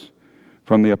words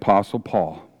from the Apostle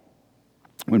Paul.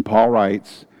 When Paul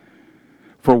writes,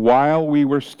 "For while we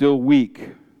were still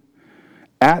weak,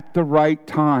 at the right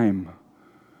time,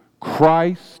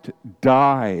 Christ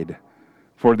died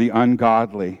for the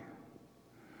ungodly.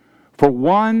 For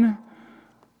one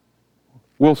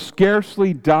will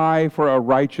scarcely die for a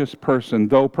righteous person,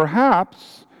 though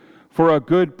perhaps for a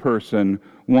good person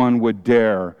one would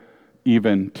dare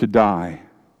even to die.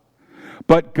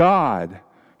 But God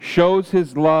shows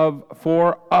his love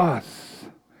for us,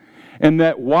 in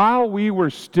that while we were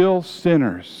still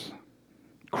sinners,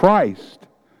 Christ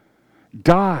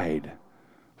died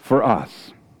for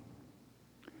us."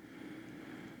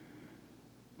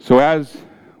 So as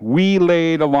we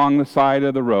laid along the side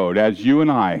of the road, as you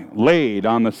and I laid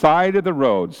on the side of the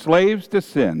road, slaves to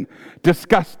sin,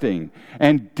 disgusting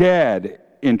and dead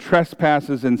in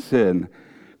trespasses and sin,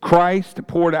 Christ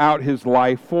poured out his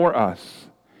life for us.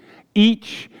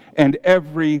 Each and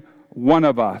every one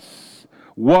of us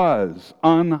was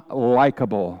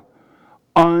unlikable,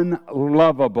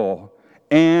 unlovable,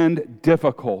 and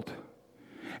difficult.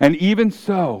 And even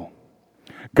so,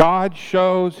 God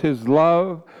shows his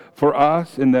love for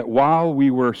us in that while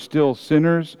we were still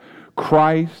sinners,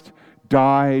 Christ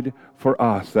died for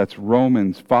us. That's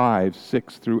Romans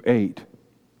 5:6-8.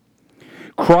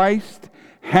 Christ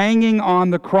hanging on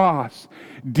the cross,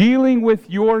 dealing with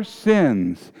your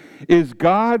sins, is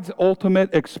God's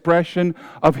ultimate expression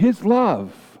of his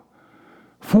love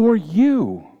for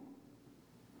you.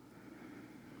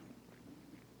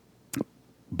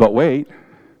 But wait,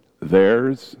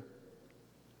 there's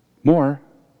more.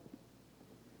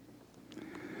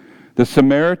 The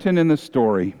Samaritan in the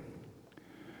story,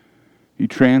 he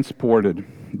transported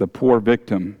the poor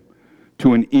victim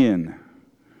to an inn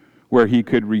where he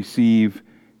could receive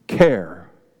care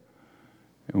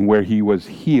and where he was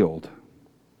healed.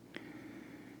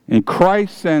 And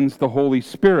Christ sends the Holy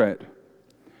Spirit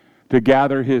to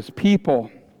gather his people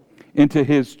into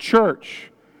his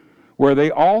church, where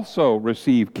they also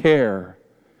receive care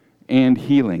and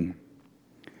healing.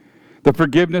 The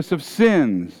forgiveness of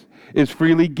sins is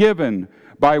freely given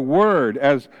by word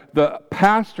as the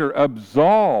pastor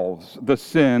absolves the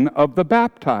sin of the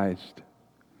baptized.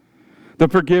 The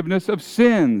forgiveness of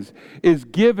sins is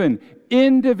given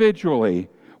individually,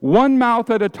 one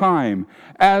mouth at a time,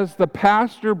 as the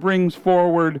pastor brings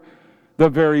forward the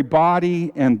very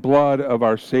body and blood of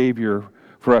our Savior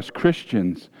for us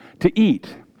Christians to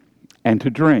eat and to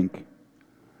drink.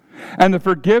 And the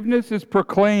forgiveness is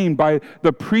proclaimed by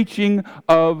the preaching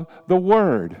of the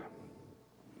Word.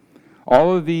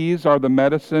 All of these are the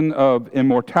medicine of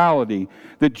immortality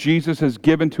that Jesus has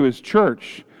given to his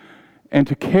church and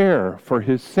to care for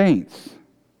his saints.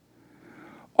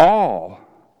 All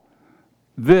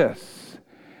this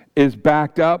is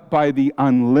backed up by the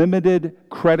unlimited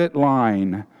credit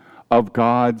line of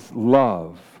God's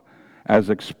love as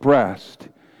expressed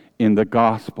in the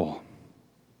gospel.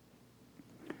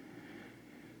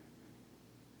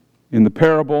 In the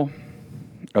parable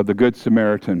of the Good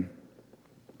Samaritan,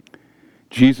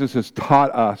 Jesus has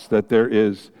taught us that there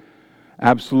is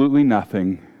absolutely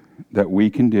nothing that we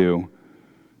can do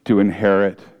to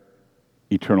inherit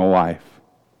eternal life.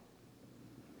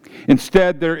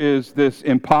 Instead, there is this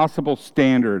impossible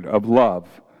standard of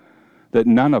love that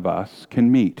none of us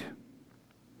can meet.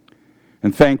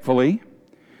 And thankfully,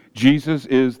 Jesus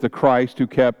is the Christ who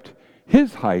kept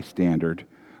his high standard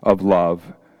of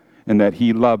love, and that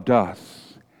he loved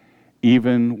us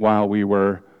even while we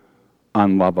were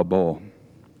unlovable.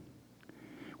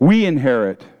 We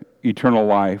inherit eternal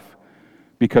life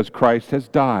because Christ has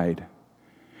died,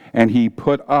 and he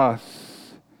put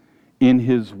us in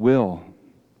his will.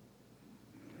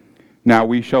 Now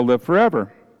we shall live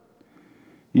forever,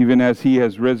 even as he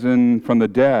has risen from the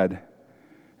dead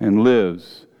and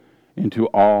lives into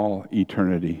all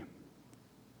eternity.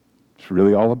 It's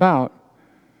really all about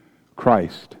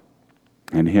Christ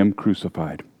and him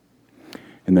crucified.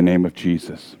 In the name of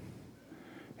Jesus,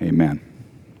 amen.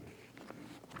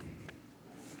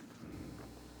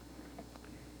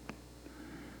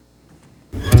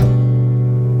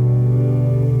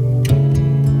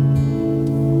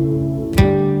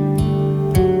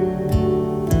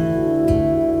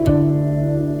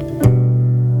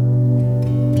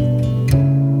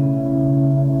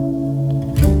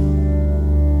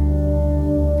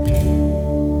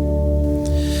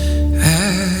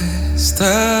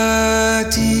 The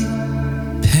deep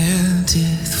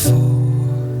panteth for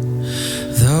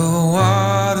the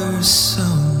waters, so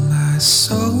my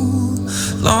soul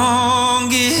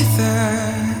longeth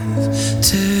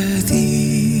after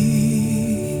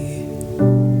thee.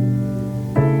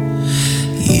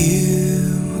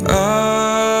 You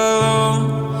alone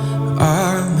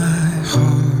are my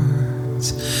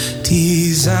heart's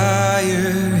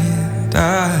desire, and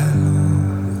I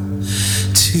long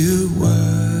to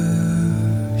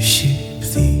worship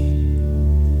thee.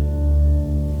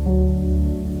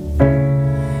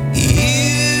 You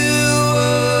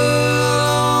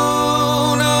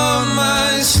alone are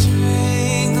my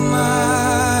strength,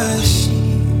 my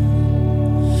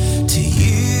shield. To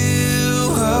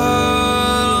you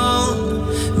alone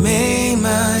may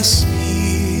my spirit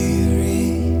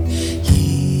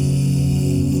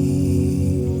yield.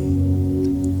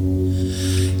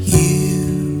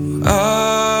 You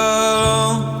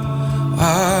alone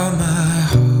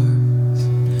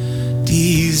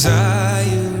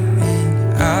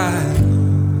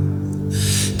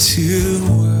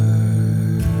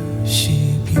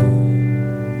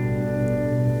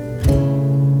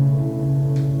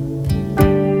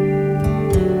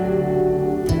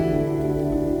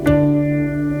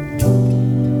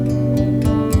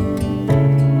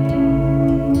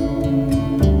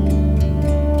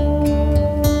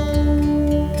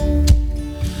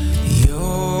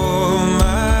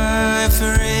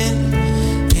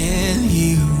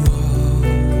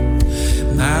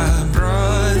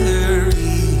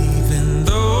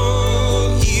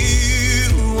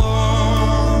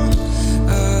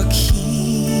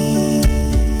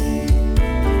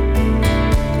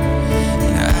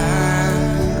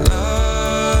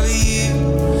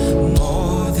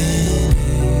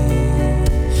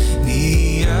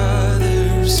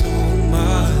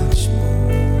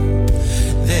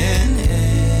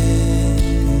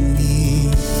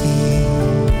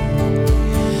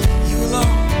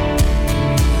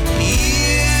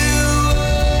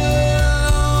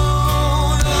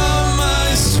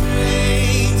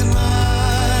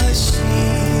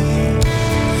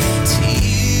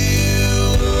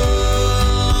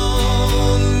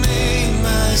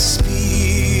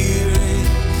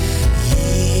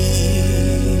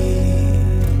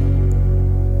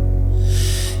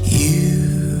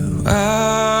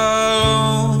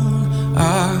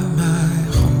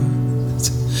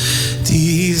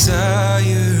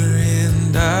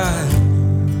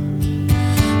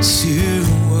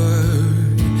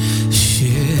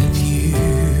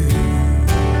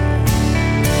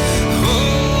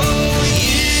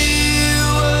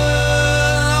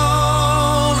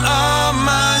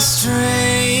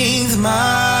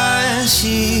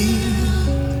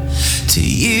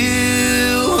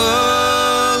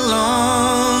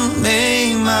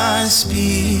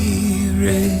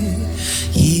spirit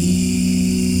yield.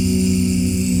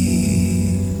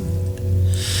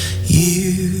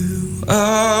 You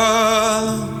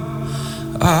alone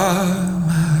are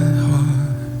my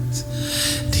heart's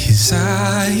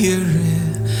desire,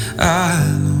 and I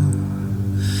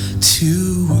long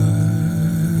to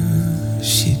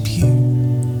worship you.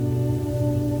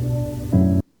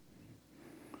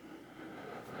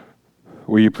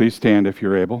 Will you please stand if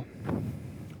you're able?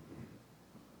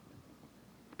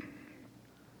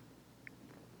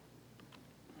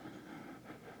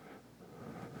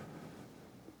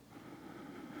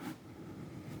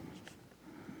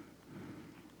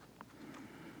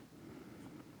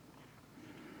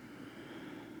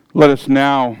 Let us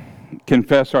now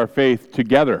confess our faith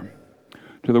together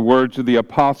to the words of the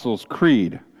Apostles'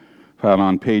 Creed, found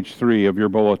on page 3 of your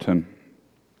bulletin.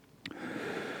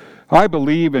 I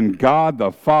believe in God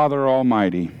the Father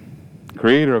Almighty,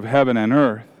 creator of heaven and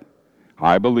earth.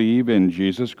 I believe in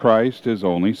Jesus Christ, his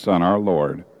only Son, our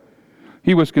Lord.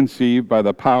 He was conceived by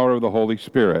the power of the Holy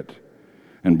Spirit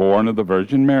and born of the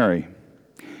Virgin Mary.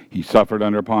 He suffered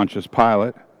under Pontius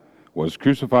Pilate, was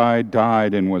crucified,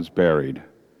 died, and was buried.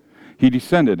 He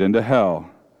descended into hell,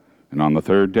 and on the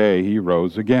third day he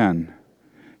rose again.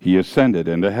 He ascended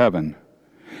into heaven,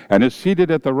 and is seated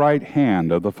at the right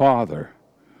hand of the Father.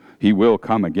 He will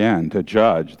come again to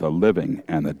judge the living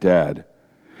and the dead.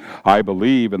 I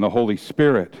believe in the Holy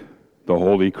Spirit, the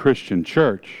holy Christian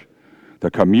Church,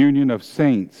 the communion of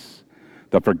saints,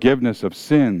 the forgiveness of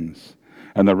sins,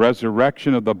 and the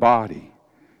resurrection of the body,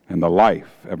 and the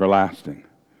life everlasting.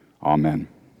 Amen.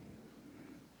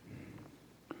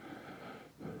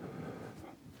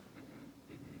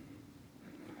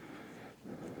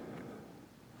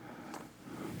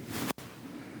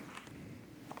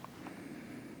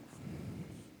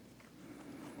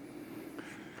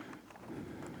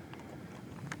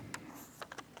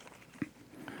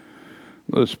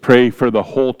 Let us pray for the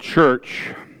whole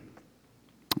church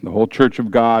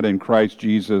of God in Christ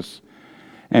Jesus,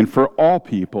 and for all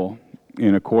people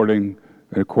in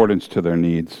accordance to their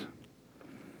needs.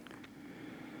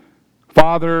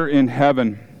 Father in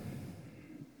heaven,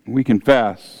 we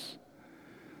confess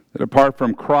that apart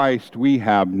from Christ we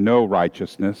have no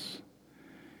righteousness,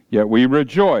 yet we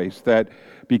rejoice that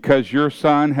because your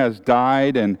Son has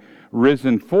died and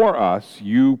risen for us,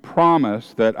 you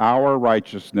promise that our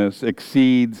righteousness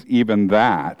exceeds even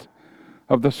that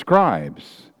of the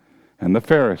scribes and the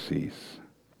Pharisees.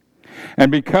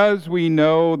 And because we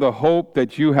know the hope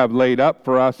that you have laid up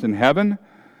for us in heaven,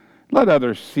 let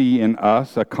others see in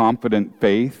us a confident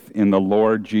faith in the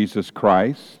Lord Jesus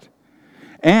Christ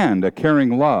and a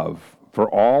caring love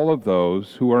for all of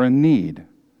those who are in need.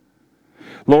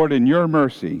 Lord, in your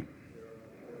mercy,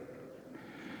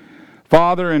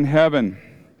 Father in heaven,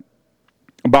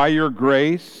 by your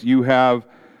grace you have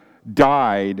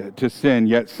died to sin,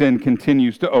 yet sin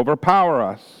continues to overpower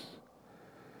us.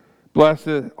 Bless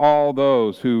all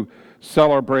those who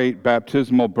celebrate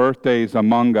baptismal birthdays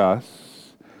among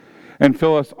us, and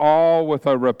fill us all with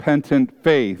a repentant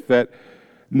faith that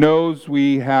knows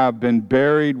we have been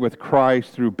buried with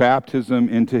Christ through baptism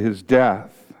into his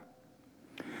death.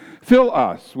 Fill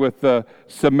us with the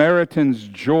Samaritan's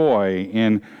joy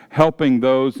in helping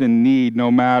those in need,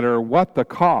 no matter what the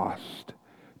cost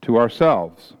to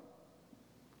ourselves.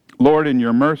 Lord, in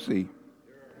your mercy.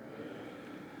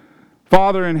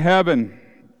 Father in heaven,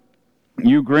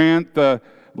 you grant the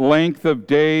length of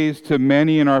days to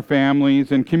many in our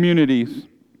families and communities.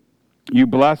 You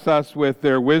bless us with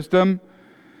their wisdom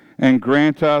and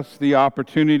grant us the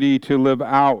opportunity to live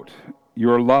out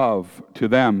your love to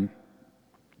them.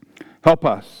 Help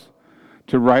us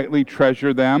to rightly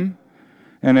treasure them,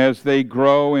 and as they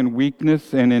grow in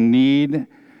weakness and in need,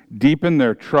 deepen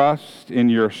their trust in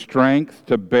your strength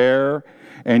to bear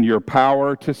and your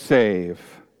power to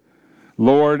save.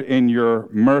 Lord, in your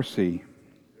mercy.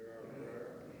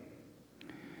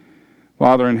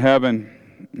 Father in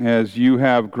heaven, as you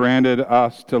have granted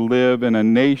us to live in a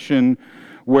nation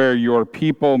where your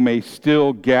people may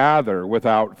still gather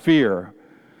without fear,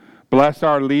 bless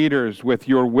our leaders with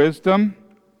your wisdom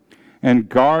and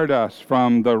guard us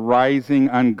from the rising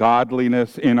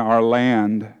ungodliness in our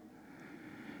land,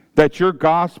 that your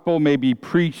gospel may be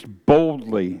preached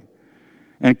boldly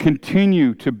and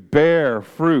continue to bear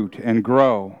fruit and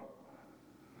grow.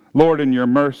 Lord, in your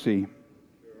mercy.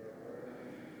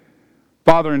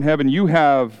 Father in heaven, you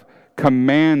have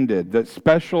commanded that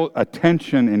special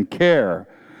attention and care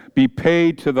be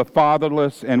paid to the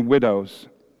fatherless and widows.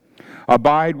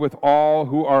 Abide with all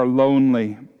who are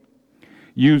lonely.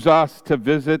 Use us to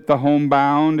visit the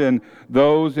homebound and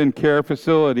those in care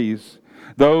facilities,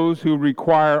 those who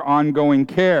require ongoing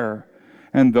care,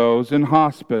 and those in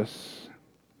hospice.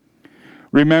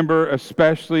 Remember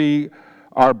especially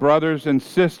our brothers and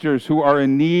sisters who are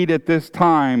in need at this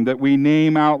time that we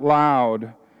name out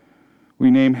loud.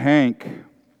 We name Hank,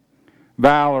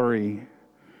 Valerie,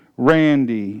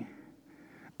 Randy,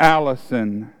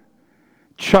 Allison,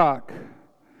 Chuck,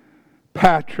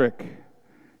 Patrick,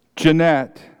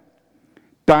 Jeanette,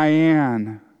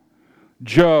 Diane,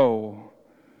 Joe,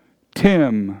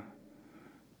 Tim,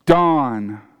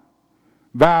 Dawn,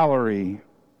 Valerie,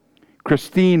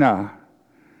 Christina,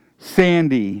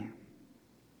 Sandy.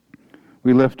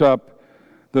 We lift up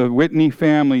the Whitney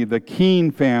family, the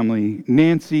Keene family,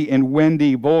 Nancy and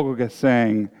Wendy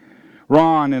Volgasang,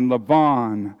 Ron and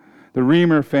Levon, the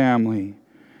Reamer family,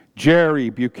 Jerry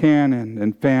Buchanan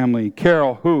and family,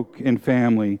 Carol Hook and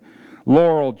family,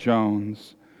 Laurel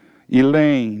Jones,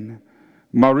 Elaine,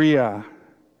 Maria,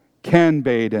 Ken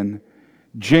Baden,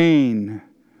 Jane,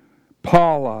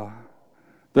 Paula,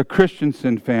 the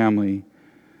Christensen family,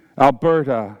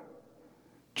 Alberta,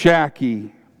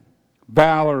 Jackie,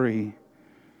 Valerie,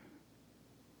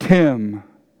 Tim,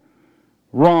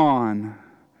 Ron,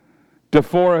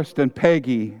 DeForest and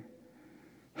Peggy,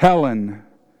 Helen,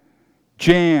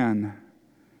 Jan,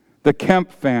 the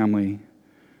Kemp family,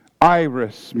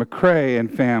 Iris, McCrae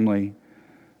and family,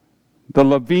 the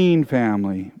Levine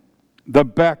family, the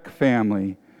Beck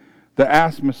family, the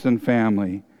Asmussen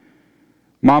family,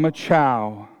 Mama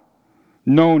Chow,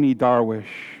 Noni Darwish,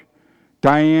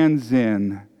 Diane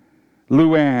Zinn,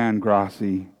 Luann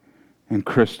Grassi, and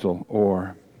Crystal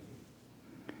Orr.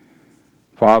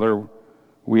 Father,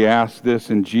 we ask this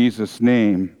in Jesus'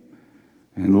 name,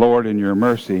 and Lord, in your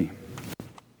mercy,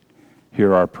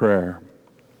 hear our prayer.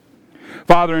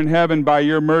 Father in heaven, by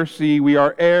your mercy, we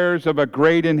are heirs of a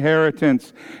great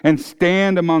inheritance and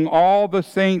stand among all the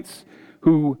saints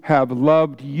who have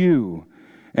loved you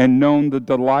and known the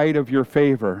delight of your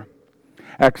favor.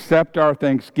 Accept our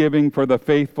thanksgiving for the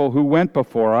faithful who went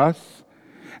before us,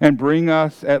 and bring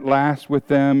us at last with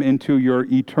them into your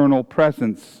eternal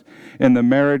presence in the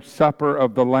marriage supper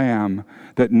of the Lamb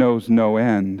that knows no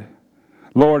end.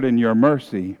 Lord, in your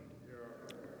mercy.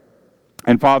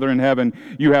 And Father in heaven,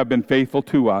 you have been faithful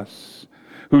to us,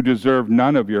 who deserve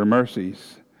none of your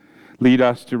mercies. Lead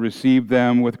us to receive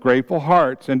them with grateful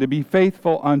hearts and to be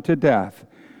faithful unto death,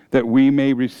 that we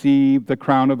may receive the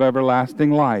crown of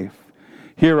everlasting life.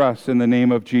 Hear us in the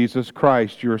name of Jesus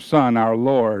Christ, your Son, our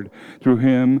Lord, through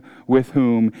him, with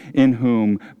whom, in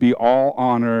whom be all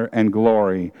honor and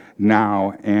glory,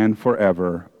 now and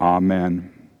forever.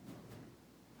 Amen.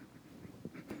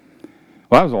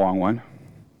 Well, that was a long one.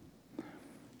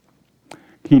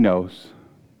 He knows.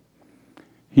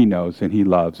 He knows, and he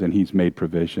loves, and he's made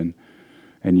provision,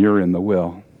 and you're in the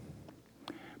will.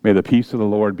 May the peace of the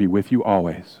Lord be with you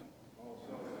always.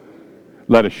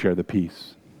 Let us share the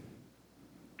peace.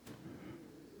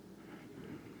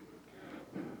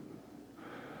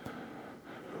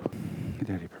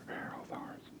 Daddy, prepare all the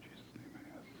hearts in Jesus' name.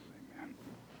 Amen.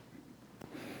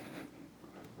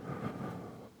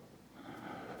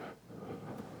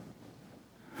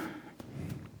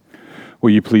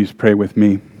 Will you please pray with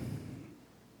me?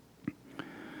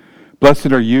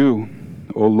 Blessed are you,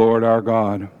 O Lord our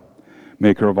God,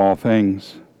 maker of all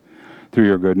things. Through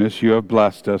your goodness you have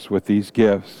blessed us with these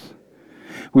gifts.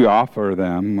 We offer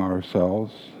them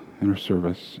ourselves in our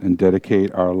service and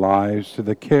dedicate our lives to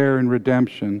the care and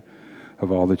redemption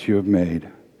of all that you have made,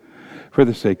 for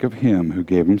the sake of him who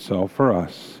gave himself for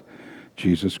us,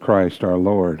 Jesus Christ our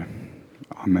Lord.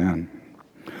 Amen.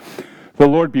 The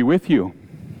Lord be with you.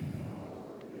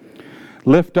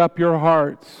 Lift up your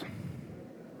hearts.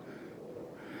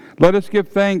 Let us give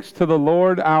thanks to the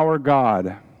Lord our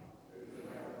God.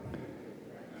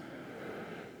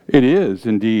 It is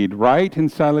indeed right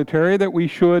and salutary that we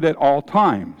should at all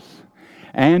times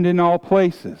and in all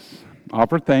places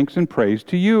offer thanks and praise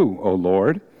to you, O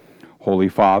Lord, Holy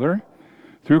Father,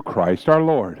 through Christ our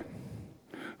Lord,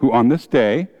 who on this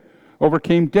day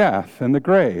overcame death and the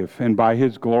grave, and by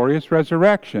his glorious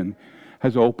resurrection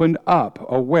has opened up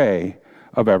a way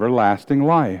of everlasting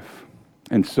life.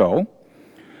 And so,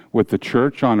 with the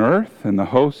church on earth and the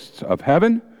hosts of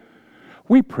heaven,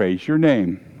 we praise your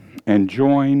name and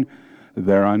join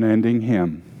their unending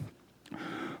hymn.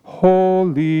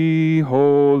 Holy,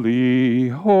 holy,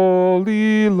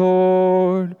 holy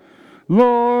Lord,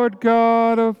 Lord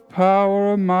God of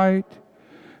power and might,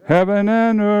 heaven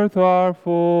and earth are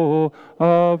full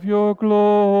of your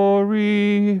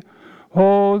glory.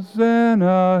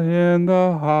 Hosanna in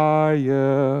the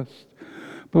highest.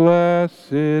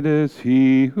 Blessed is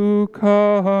he who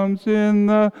comes in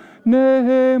the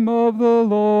name of the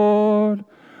Lord.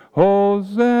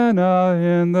 Hosanna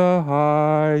in the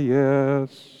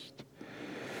highest.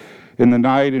 In the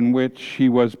night in which he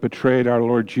was betrayed, our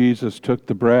Lord Jesus took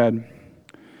the bread,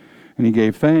 and he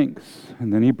gave thanks,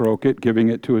 and then he broke it, giving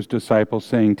it to his disciples,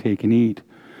 saying, "Take and eat.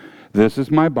 This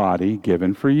is my body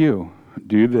given for you.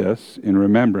 Do this in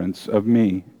remembrance of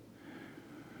me."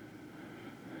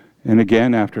 And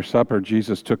again, after supper,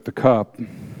 Jesus took the cup,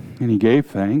 and he gave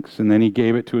thanks, and then he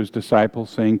gave it to his disciples,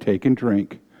 saying, "Take and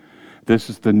drink.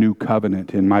 This is the new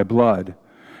covenant in my blood,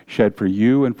 shed for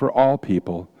you and for all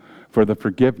people, for the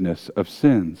forgiveness of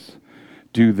sins.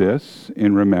 Do this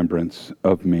in remembrance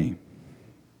of me."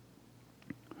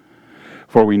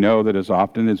 For we know that as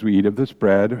often as we eat of this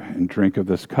bread and drink of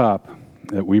this cup,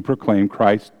 that we proclaim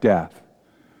Christ's death,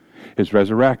 his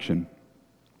resurrection,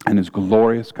 and his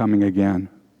glorious coming again.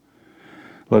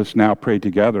 Let us now pray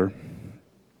together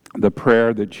the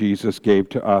prayer that Jesus gave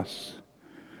to us.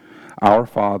 Our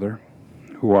Father,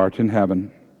 who art in heaven,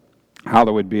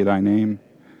 hallowed be thy name.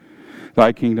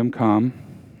 Thy kingdom come,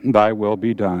 thy will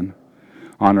be done,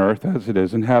 on earth as it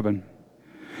is in heaven.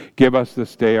 Give us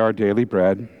this day our daily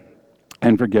bread,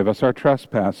 and forgive us our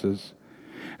trespasses,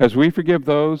 as we forgive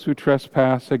those who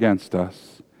trespass against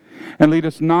us. And lead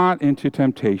us not into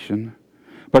temptation,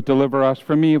 but deliver us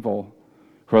from evil.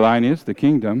 For thine is the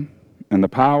kingdom, and the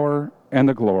power, and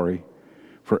the glory,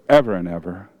 forever and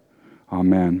ever.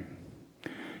 Amen.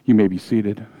 You may be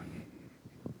seated.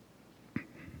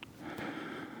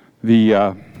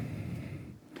 The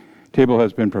table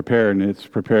has been prepared, and it's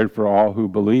prepared for all who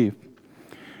believe.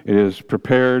 It is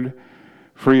prepared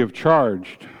free of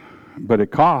charge, but it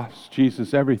costs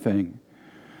Jesus everything.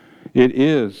 It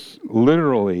is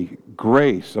literally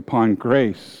grace upon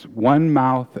grace, one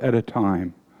mouth at a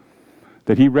time,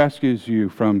 that he rescues you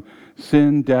from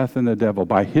sin, death, and the devil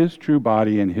by his true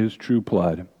body and his true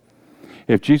blood.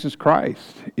 If Jesus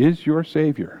Christ is your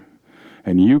Savior,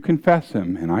 and you confess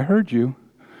him, and I heard you,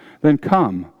 then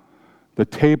come, the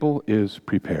table is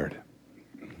prepared.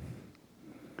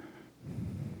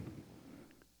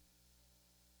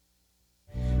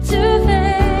 To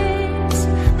face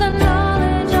the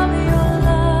knowledge of your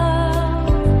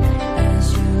love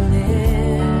as you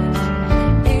live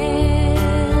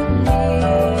in me.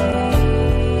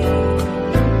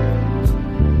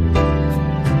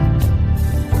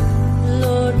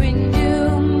 Lord,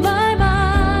 renew my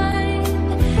mind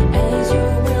as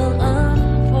your will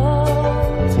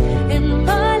unfolds in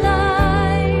my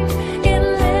life, in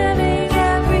living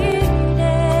every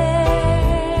day.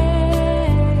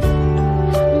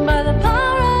 By the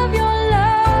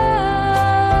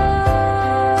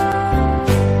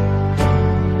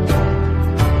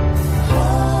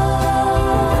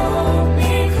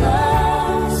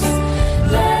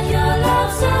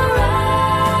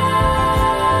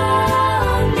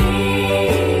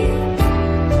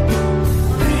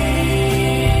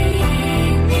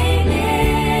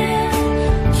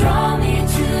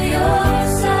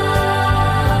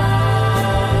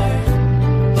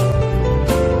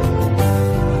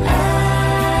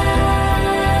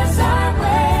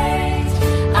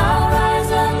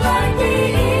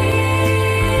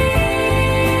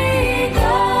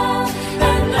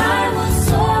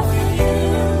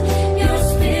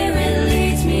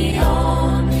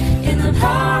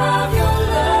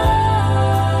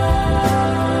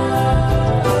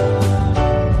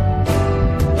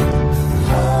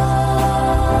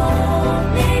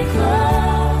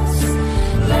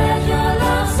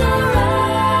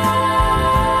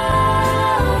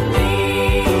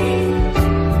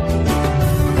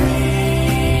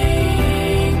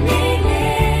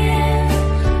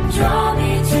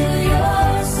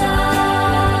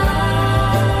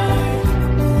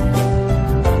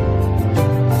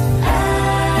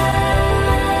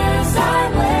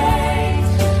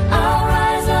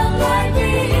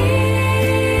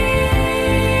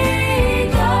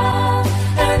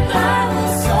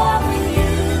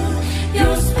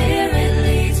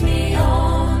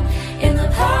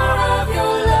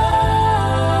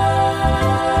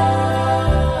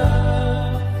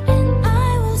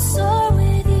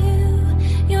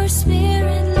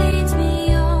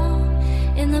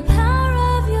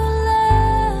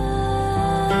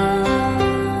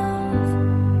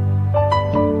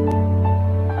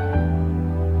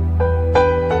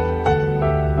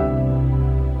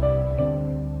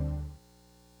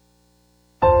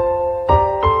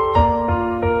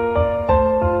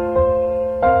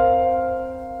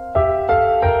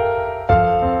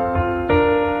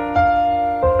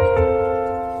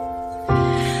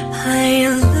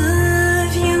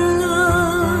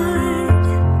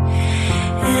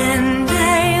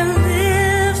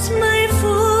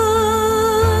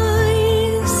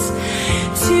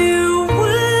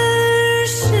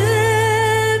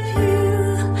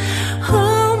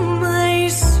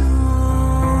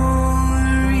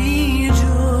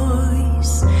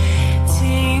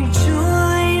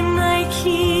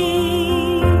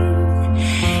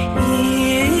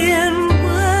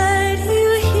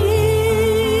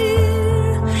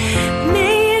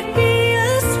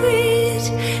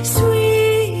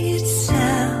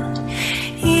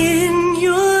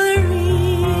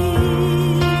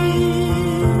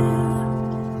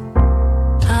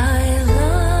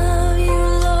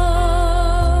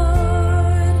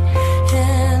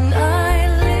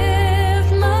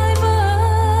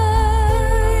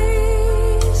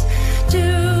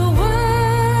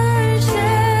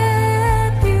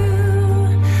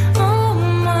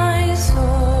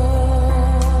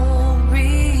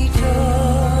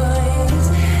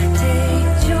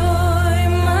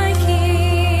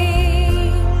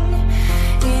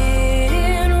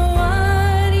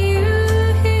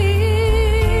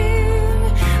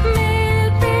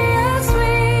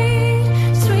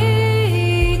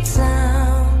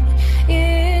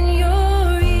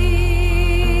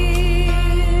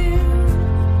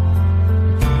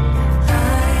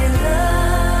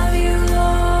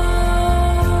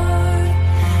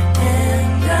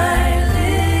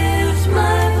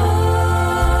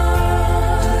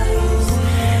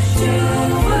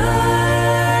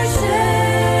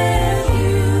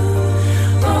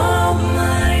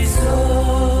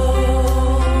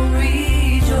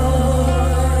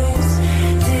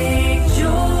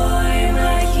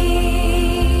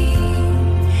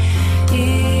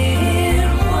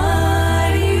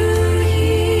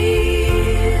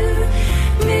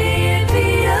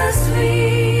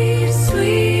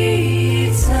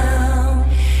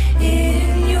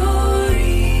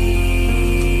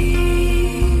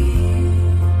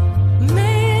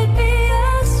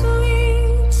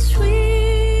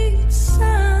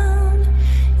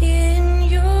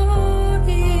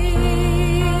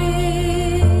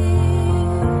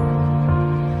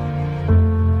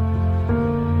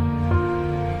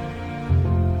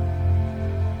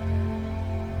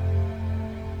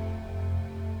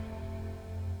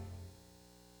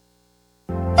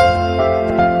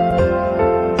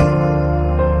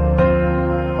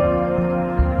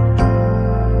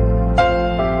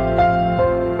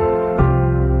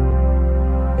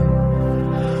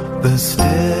The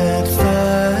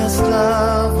steadfast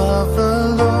love of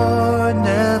the Lord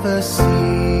never ceases.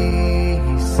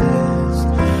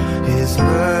 His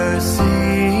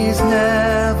mercies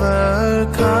never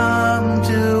come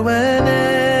to an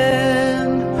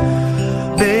end.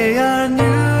 They are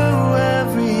new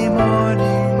every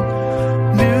morning,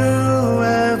 new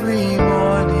every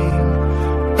morning.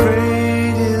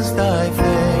 Great is thy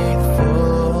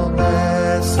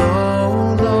faithfulness,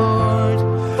 O Lord.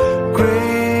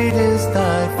 Great is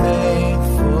thy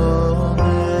faithfulness.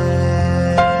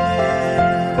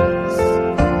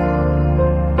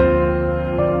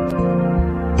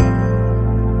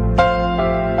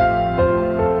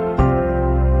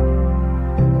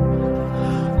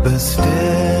 The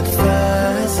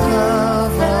steadfast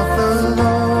love of the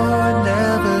Lord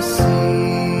never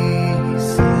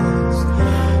ceases.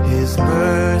 His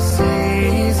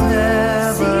mercies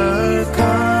never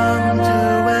come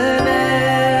to an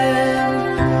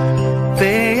end.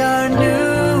 They are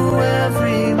new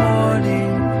every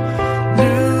morning,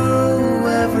 new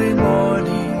every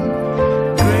morning.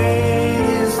 Great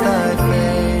is thy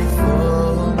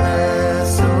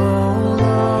faithfulness, O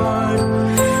Lord.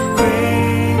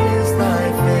 Great is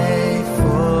thy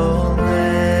faithfulness.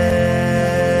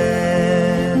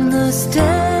 The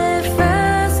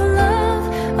steadfast love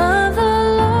of the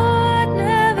Lord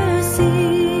never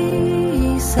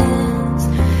ceases.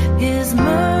 His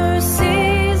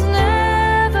mercies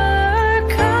never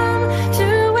come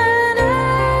to an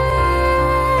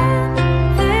end.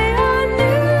 They are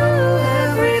new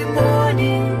every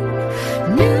morning,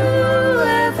 new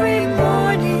every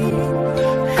morning.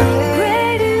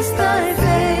 Great is thy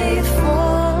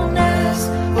faithfulness,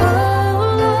 O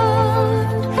Lord.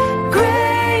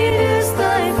 Great is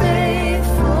thy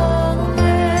faithfulness.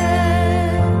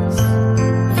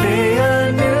 They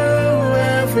are new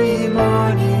every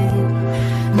morning,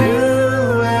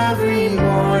 new every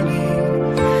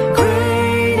morning.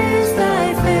 Great is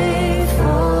thy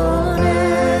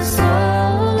faithfulness, O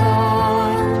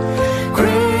Lord.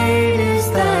 Great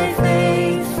is thy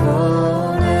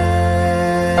faithfulness.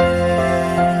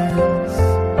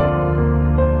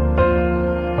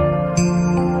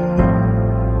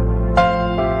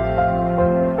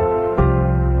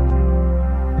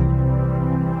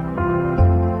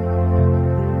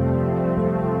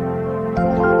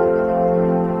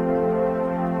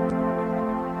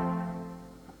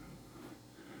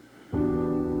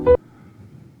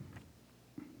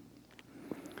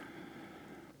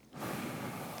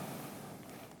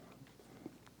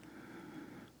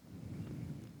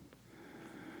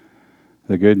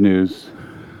 The good news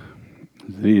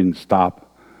is that he didn't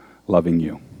stop loving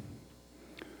you.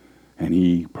 And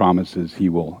he promises he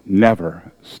will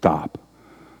never stop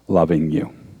loving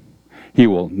you. He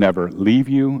will never leave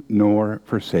you nor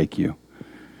forsake you.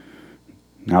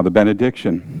 Now the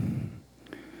benediction,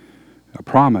 a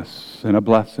promise and a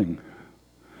blessing.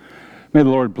 May the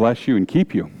Lord bless you and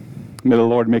keep you. May the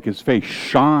Lord make his face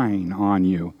shine on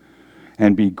you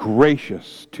and be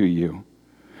gracious to you.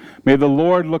 May the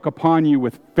Lord look upon you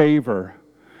with favor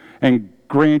and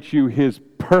grant you his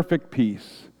perfect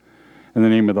peace. In the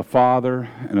name of the Father,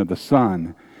 and of the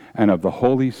Son, and of the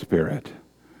Holy Spirit.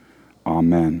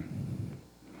 Amen.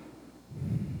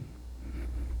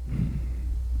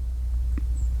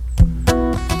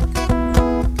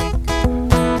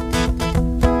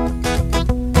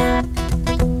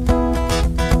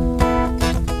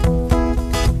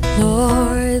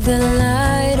 Lord, the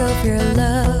light of your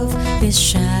love is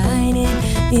shining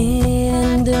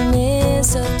in the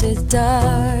midst of the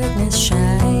darkness,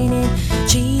 shining.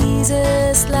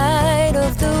 Jesus, light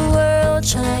of the world,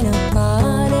 shine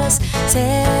upon us,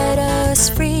 set us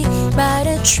free by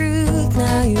the truth.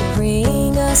 Now you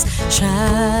bring us,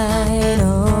 shine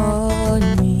on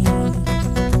me,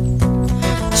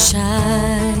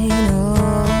 shine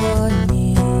on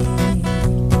me,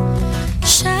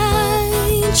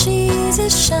 shine,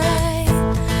 Jesus, shine.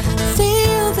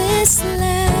 Fill this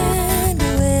land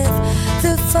with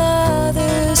the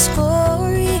Father's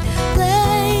glory.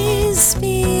 Blaze,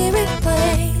 Spirit,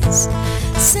 blaze.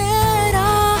 Set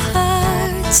our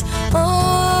hearts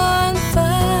on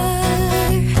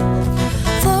fire.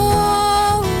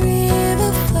 Flow,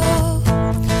 river, flow.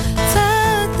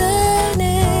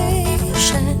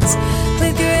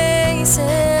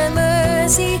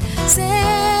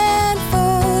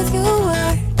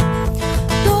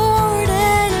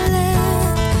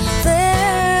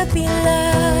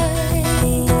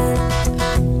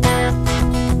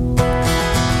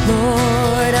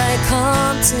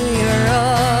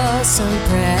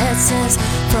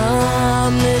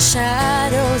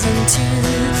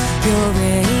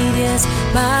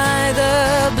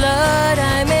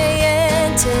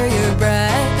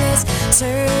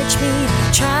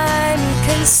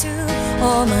 consume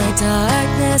all my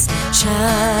darkness.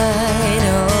 Shine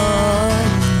on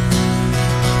me.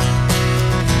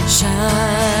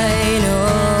 Shine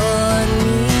on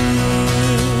me.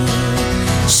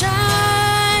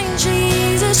 Shine,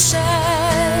 Jesus,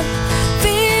 shine.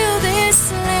 Fill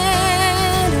this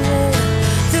land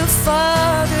with the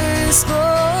Father's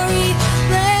glory.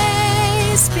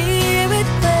 Rain, Spirit,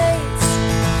 blaze.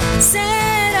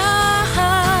 Set our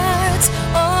hearts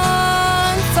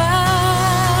on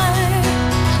fire.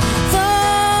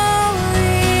 Flow,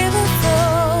 river,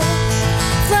 flow.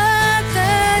 Flood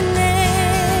the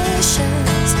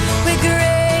nations with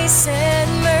grace and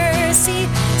mercy.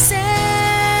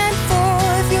 Send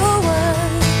forth your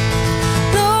word,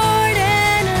 Lord,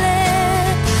 and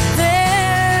let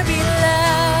there be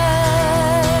light.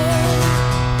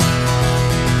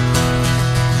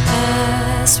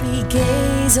 As we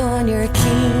gaze on your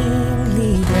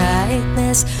kingly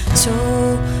brightness, so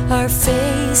our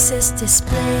faces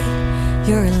display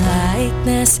your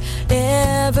likeness,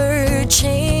 ever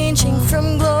changing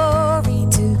from glory